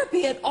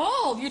therapy at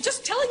all. You're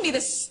just telling me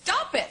to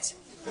stop it.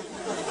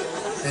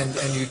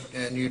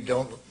 And you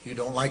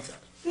don't like that?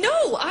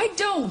 No, I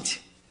don't.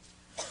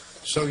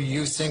 So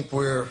you think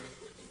we're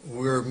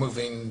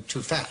moving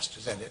too fast?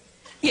 Is that it?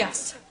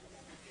 Yes.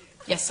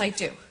 Yes, I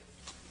do.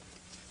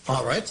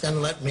 All right,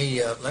 then let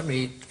me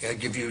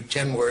give you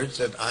 10 words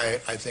that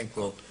I think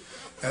will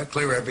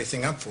clear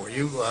everything up for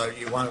you.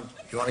 You want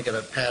to get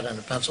a pad and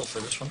a pencil for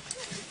this one?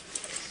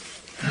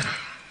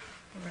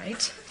 All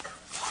right.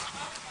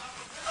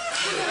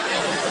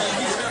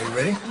 Are you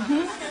ready?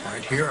 Mm-hmm. All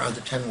right, here are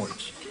the 10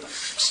 words.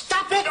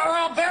 Stop it or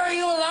I'll bury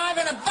you alive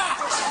in a box!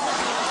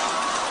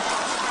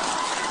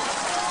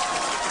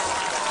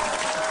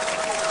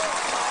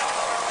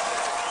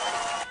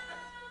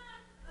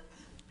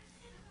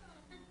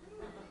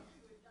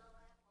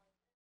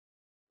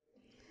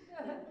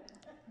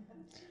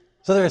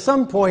 So there are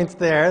some points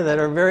there that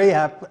are very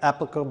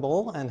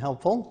applicable and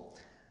helpful.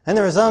 And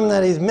there are some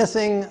that he's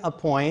missing a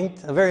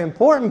point, a very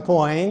important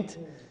point,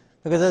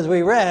 because as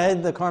we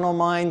read, the carnal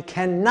mind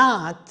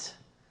cannot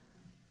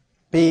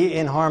be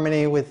in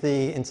harmony with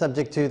and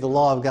subject to the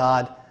law of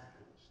God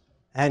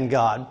and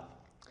God.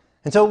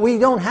 And so we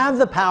don't have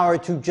the power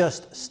to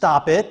just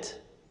stop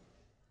it,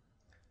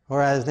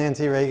 or as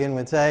Nancy Reagan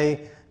would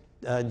say,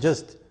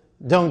 just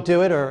don't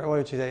do it, or what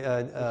would she say?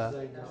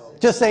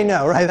 Just say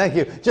no, right? Thank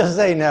you. Just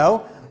say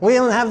no. We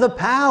don't have the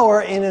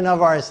power in and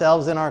of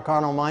ourselves in our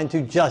carnal mind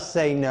to just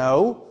say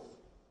no.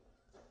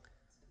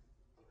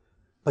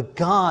 But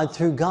God,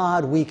 through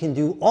God, we can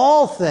do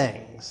all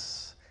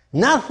things.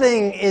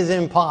 Nothing is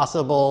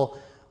impossible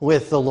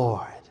with the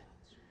Lord.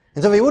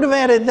 And so if he would have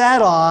added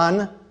that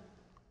on,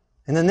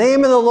 in the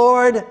name of the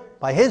Lord,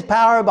 by His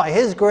power, by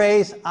His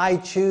grace, I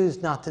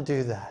choose not to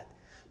do that.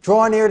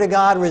 Draw near to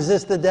God,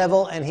 resist the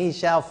devil, and he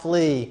shall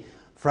flee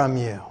from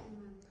you.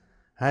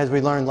 As we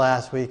learned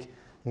last week,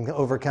 in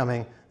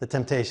overcoming the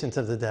temptations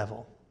of the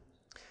devil.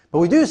 But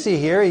we do see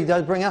here, he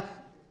does bring up,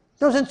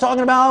 no sense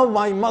talking about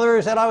my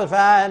mother said I was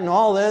fat and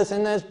all this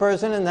and this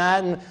person and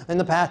that and in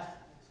the past.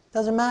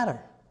 Doesn't matter.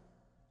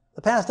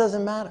 The past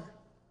doesn't matter.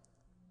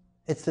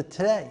 It's the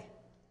today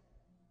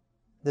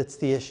that's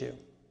the issue.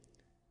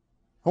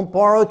 Don't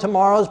borrow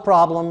tomorrow's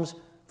problems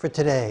for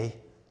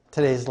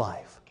today's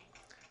life.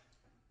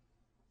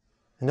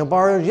 And don't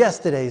borrow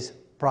yesterday's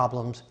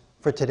problems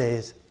for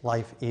today's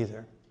life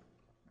either.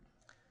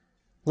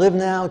 Live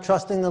now,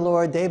 trusting the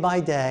Lord day by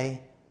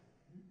day,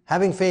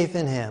 having faith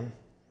in Him,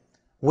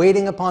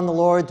 waiting upon the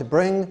Lord to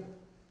bring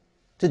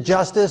to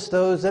justice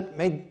those that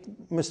made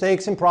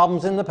mistakes and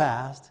problems in the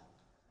past,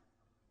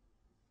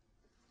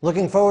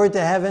 looking forward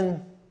to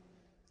heaven,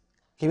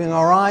 keeping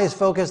our eyes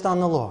focused on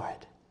the Lord,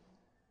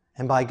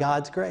 and by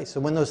God's grace. So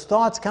when those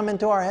thoughts come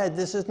into our head,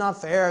 this is not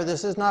fair,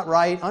 this is not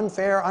right,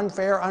 unfair,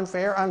 unfair,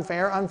 unfair,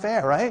 unfair,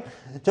 unfair, right?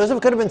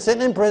 Joseph could have been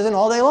sitting in prison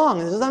all day long.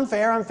 This is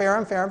unfair, unfair,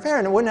 unfair, unfair,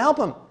 and it wouldn't help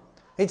him.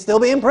 He'd still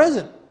be in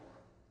prison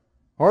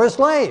or a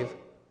slave.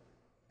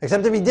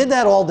 Except if he did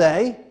that all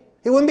day,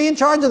 he wouldn't be in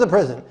charge of the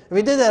prison. If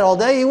he did that all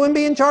day, he wouldn't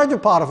be in charge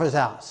of Potiphar's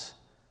house.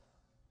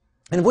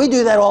 And if we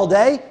do that all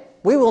day,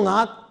 people will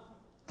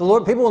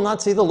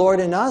not see the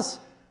Lord in us,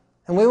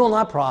 and we will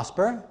not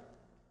prosper,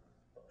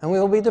 and we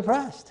will be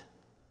depressed.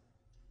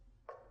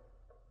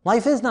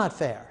 Life is not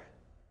fair.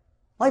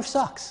 Life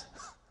sucks.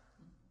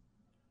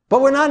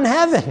 But we're not in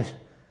heaven.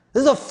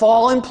 This is a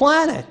fallen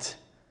planet.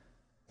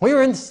 We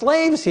were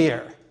slaves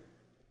here.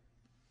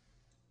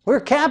 We're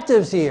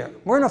captives here.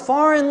 We're in a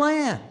foreign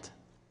land.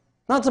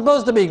 Not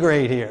supposed to be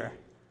great here.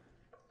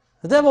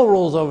 The devil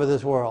rules over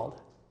this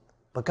world,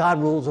 but God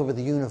rules over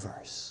the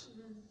universe.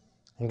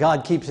 And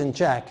God keeps in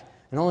check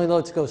and only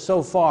lets us go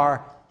so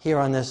far here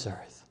on this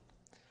earth.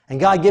 And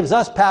God gives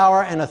us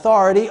power and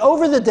authority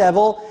over the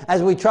devil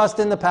as we trust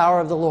in the power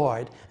of the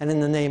Lord and in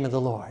the name of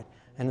the Lord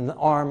and in the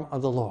arm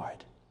of the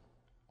Lord.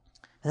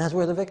 And that's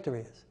where the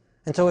victory is.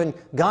 And so in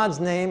God's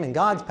name and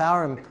God's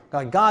power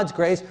and God's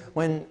grace,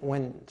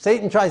 when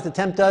Satan tries to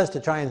tempt us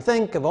to try and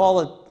think of all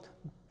the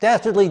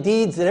dastardly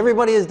deeds that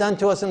everybody has done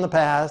to us in the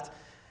past,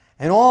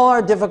 and all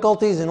our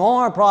difficulties and all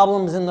our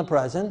problems in the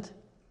present,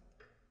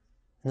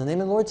 in the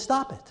name of the Lord,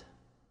 stop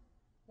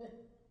it.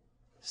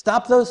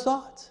 Stop those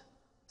thoughts.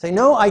 Say,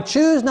 no, I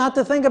choose not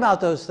to think about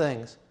those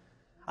things.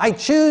 I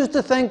choose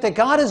to think that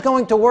God is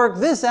going to work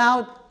this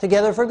out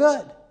together for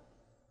good.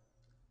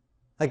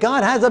 That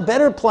God has a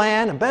better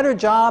plan, a better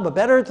job, a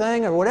better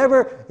thing, or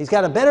whatever. He's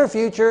got a better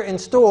future in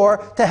store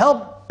to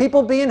help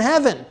people be in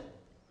heaven.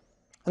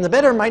 And the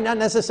better might not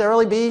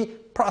necessarily be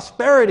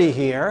prosperity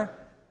here,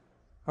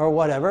 or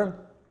whatever.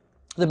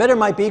 The better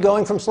might be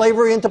going from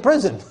slavery into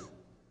prison.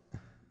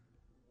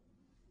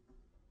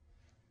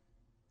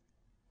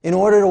 In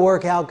order to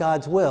work out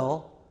God's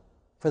will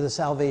for the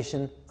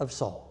salvation of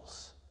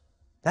souls.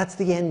 That's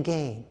the end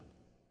game.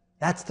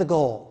 That's the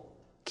goal.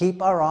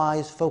 Keep our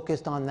eyes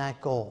focused on that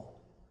goal.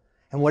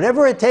 And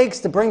whatever it takes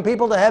to bring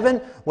people to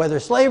heaven, whether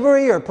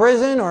slavery or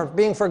prison or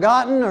being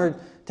forgotten or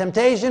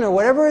temptation or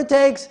whatever it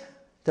takes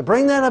to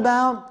bring that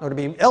about, or to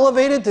be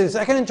elevated to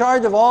second in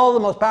charge of all the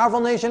most powerful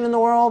nation in the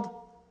world,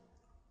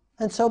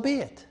 then so be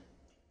it.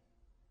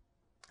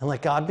 And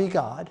let God be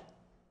God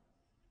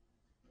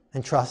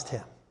and trust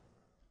Him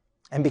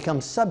and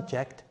become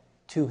subject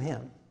to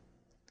Him,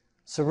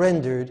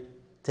 surrendered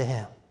to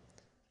Him,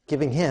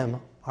 giving Him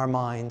our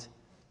mind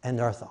and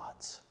our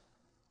thoughts.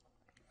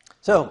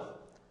 So,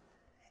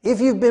 if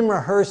you've been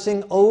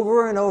rehearsing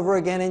over and over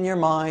again in your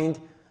mind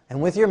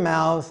and with your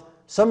mouth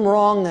some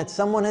wrong that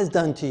someone has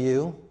done to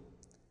you,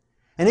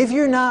 and if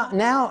you're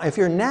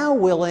now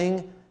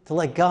willing to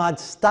let God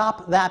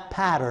stop that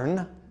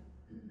pattern,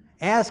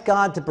 ask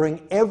God to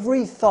bring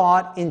every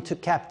thought into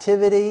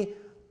captivity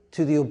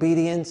to the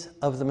obedience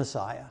of the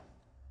Messiah.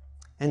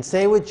 And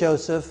say with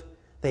Joseph,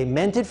 they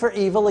meant it for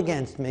evil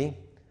against me,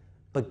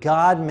 but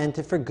God meant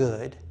it for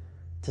good,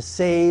 to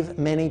save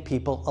many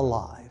people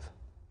alive.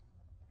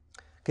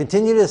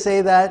 Continue to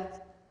say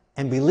that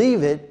and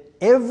believe it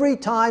every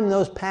time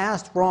those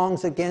past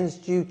wrongs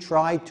against you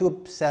try to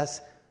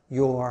obsess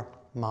your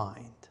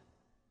mind.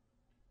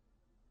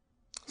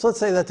 So let's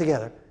say that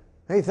together.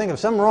 Maybe think of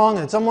some wrong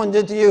that someone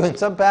did to you in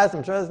some past.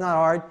 I'm sure that's not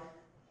hard.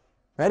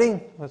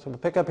 Ready? Let's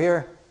pick up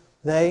here.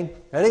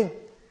 Ready?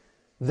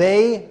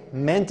 They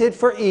meant it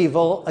for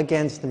evil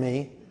against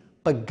me,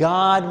 but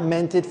God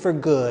meant it for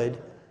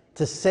good,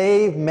 to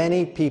save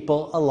many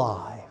people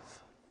alive.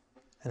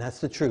 And that's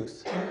the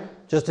truth.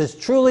 Just as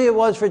truly it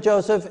was for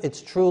Joseph,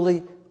 it's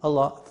truly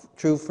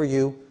true for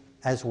you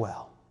as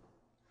well.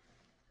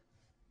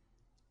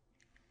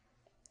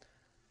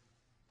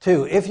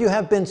 2, if you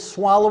have been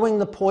swallowing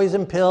the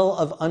poison pill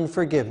of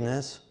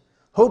unforgiveness,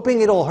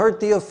 hoping it'll hurt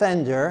the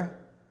offender,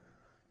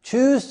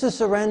 choose to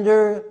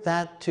surrender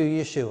that to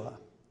Yeshua.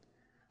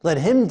 Let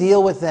Him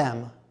deal with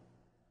them.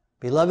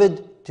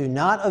 Beloved, do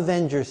not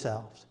avenge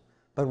yourselves,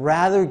 but but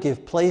rather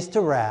give place to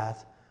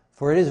wrath,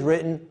 for it is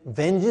written,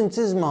 vengeance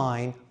is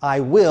mine, I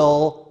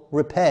will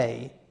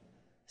repay,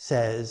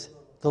 says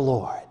the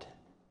Lord.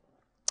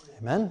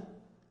 Amen.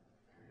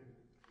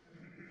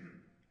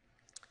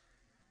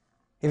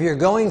 If you're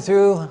going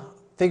through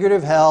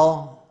figurative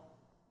hell,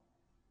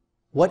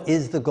 what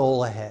is the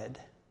goal ahead?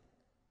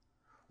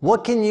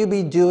 What can you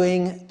be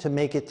doing to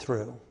make it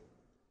through?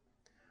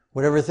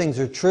 Whatever things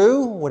are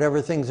true, whatever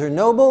things are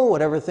noble,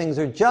 whatever things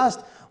are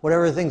just,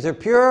 whatever things are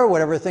pure,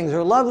 whatever things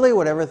are lovely,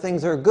 whatever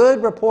things are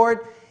good,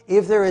 report.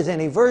 If there is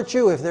any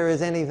virtue, if there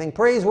is anything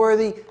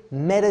praiseworthy,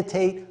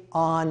 meditate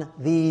on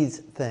these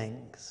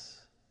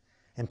things.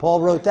 And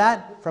Paul wrote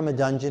that from a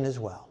dungeon as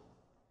well.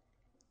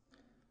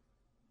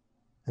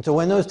 And so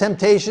when those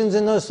temptations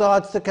and those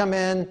thoughts that come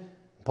in,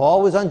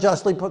 Paul was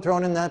unjustly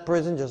thrown in that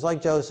prison, just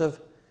like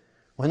Joseph.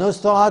 When those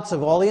thoughts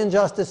of all the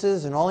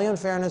injustices and all the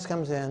unfairness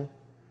comes in,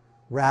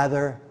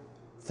 rather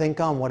think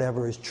on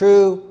whatever is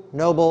true,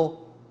 noble,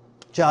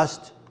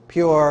 just,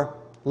 pure,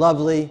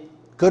 lovely,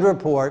 good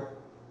report,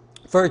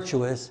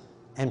 virtuous,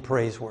 and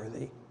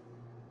praiseworthy.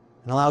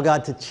 And allow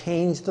God to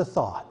change the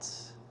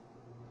thoughts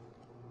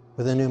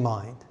with a new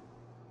mind.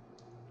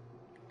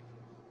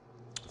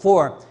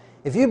 4,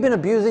 if you've been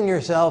abusing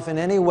yourself in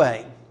any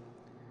way,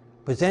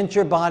 present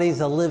your bodies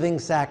a living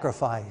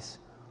sacrifice,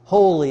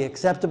 holy,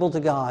 acceptable to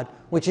God,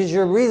 which is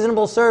your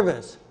reasonable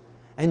service.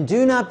 And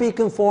do not be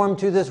conformed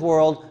to this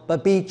world,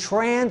 but be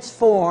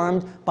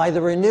transformed by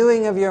the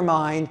renewing of your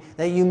mind,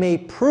 that you may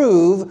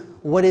prove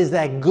what is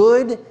that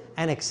good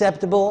and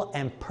acceptable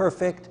and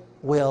perfect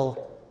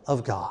will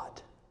of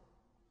God.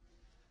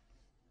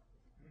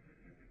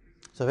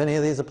 So if any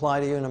of these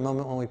apply to you, in a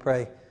moment when we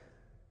pray,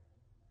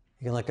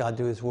 you can let God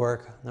do His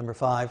work. Number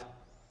 5,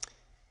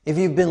 if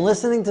you've been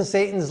listening to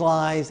Satan's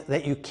lies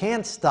that you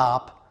can't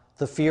stop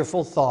the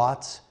fearful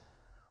thoughts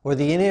or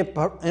the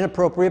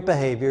inappropriate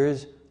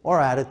behaviors or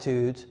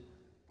attitudes,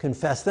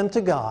 confess them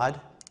to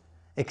God,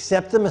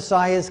 accept the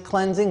Messiah's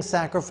cleansing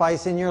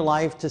sacrifice in your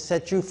life to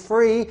set you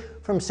free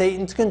from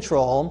Satan's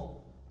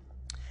control,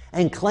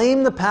 and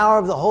claim the power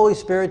of the Holy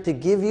Spirit to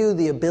give you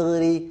the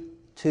ability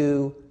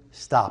to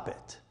stop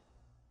it.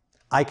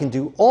 I can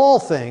do all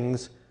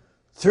things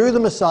through the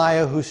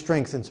Messiah who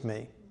strengthens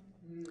me.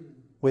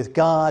 With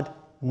God,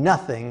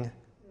 nothing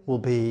will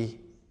be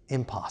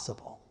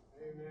impossible.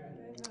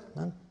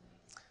 Amen.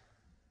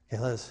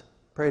 Okay, let's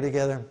pray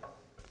together.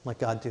 Let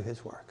God do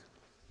His work.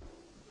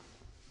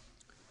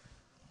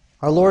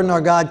 Our Lord and our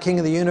God, King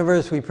of the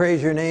universe, we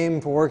praise your name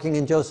for working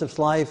in Joseph's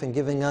life and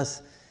giving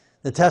us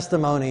the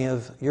testimony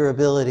of your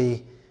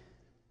ability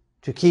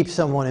to keep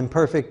someone in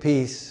perfect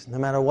peace, no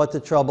matter what the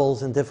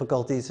troubles and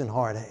difficulties and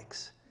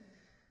heartaches.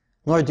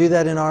 Lord, do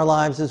that in our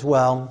lives as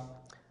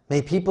well.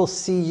 May people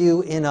see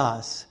you in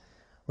us,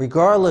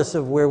 regardless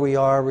of where we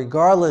are,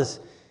 regardless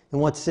in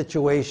what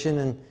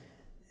situation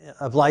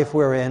of life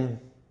we're in.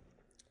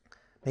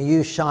 May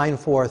you shine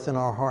forth in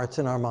our hearts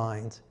and our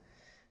minds.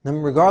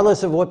 And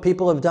regardless of what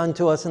people have done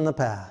to us in the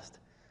past,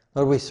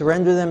 Lord, we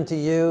surrender them to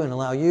you and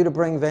allow you to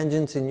bring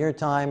vengeance in your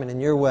time and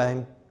in your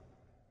way,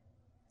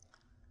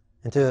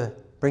 and to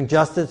bring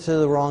justice to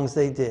the wrongs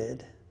they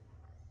did.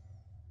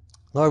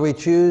 Lord, we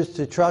choose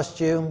to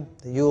trust you,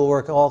 that you will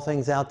work all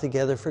things out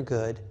together for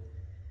good.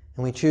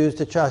 And we choose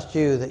to trust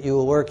you that you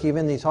will work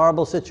even these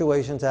horrible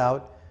situations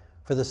out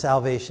for the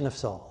salvation of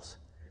souls.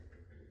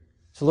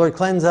 So Lord,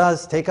 cleanse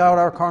us, take out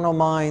our carnal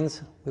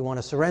minds. We want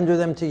to surrender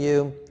them to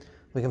you.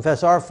 We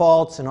confess our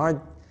faults and our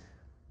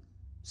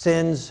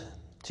sins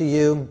to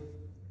you.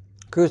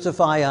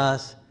 Crucify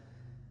us.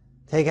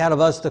 Take out of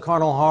us the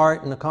carnal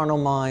heart and the carnal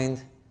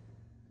mind.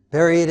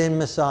 Bury it in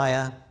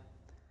Messiah.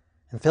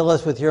 And fill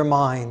us with your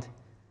mind.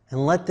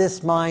 And let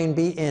this mind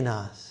be in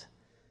us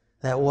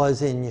that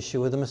was in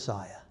Yeshua the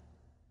Messiah.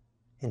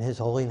 In his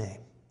holy name.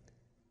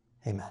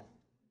 Amen.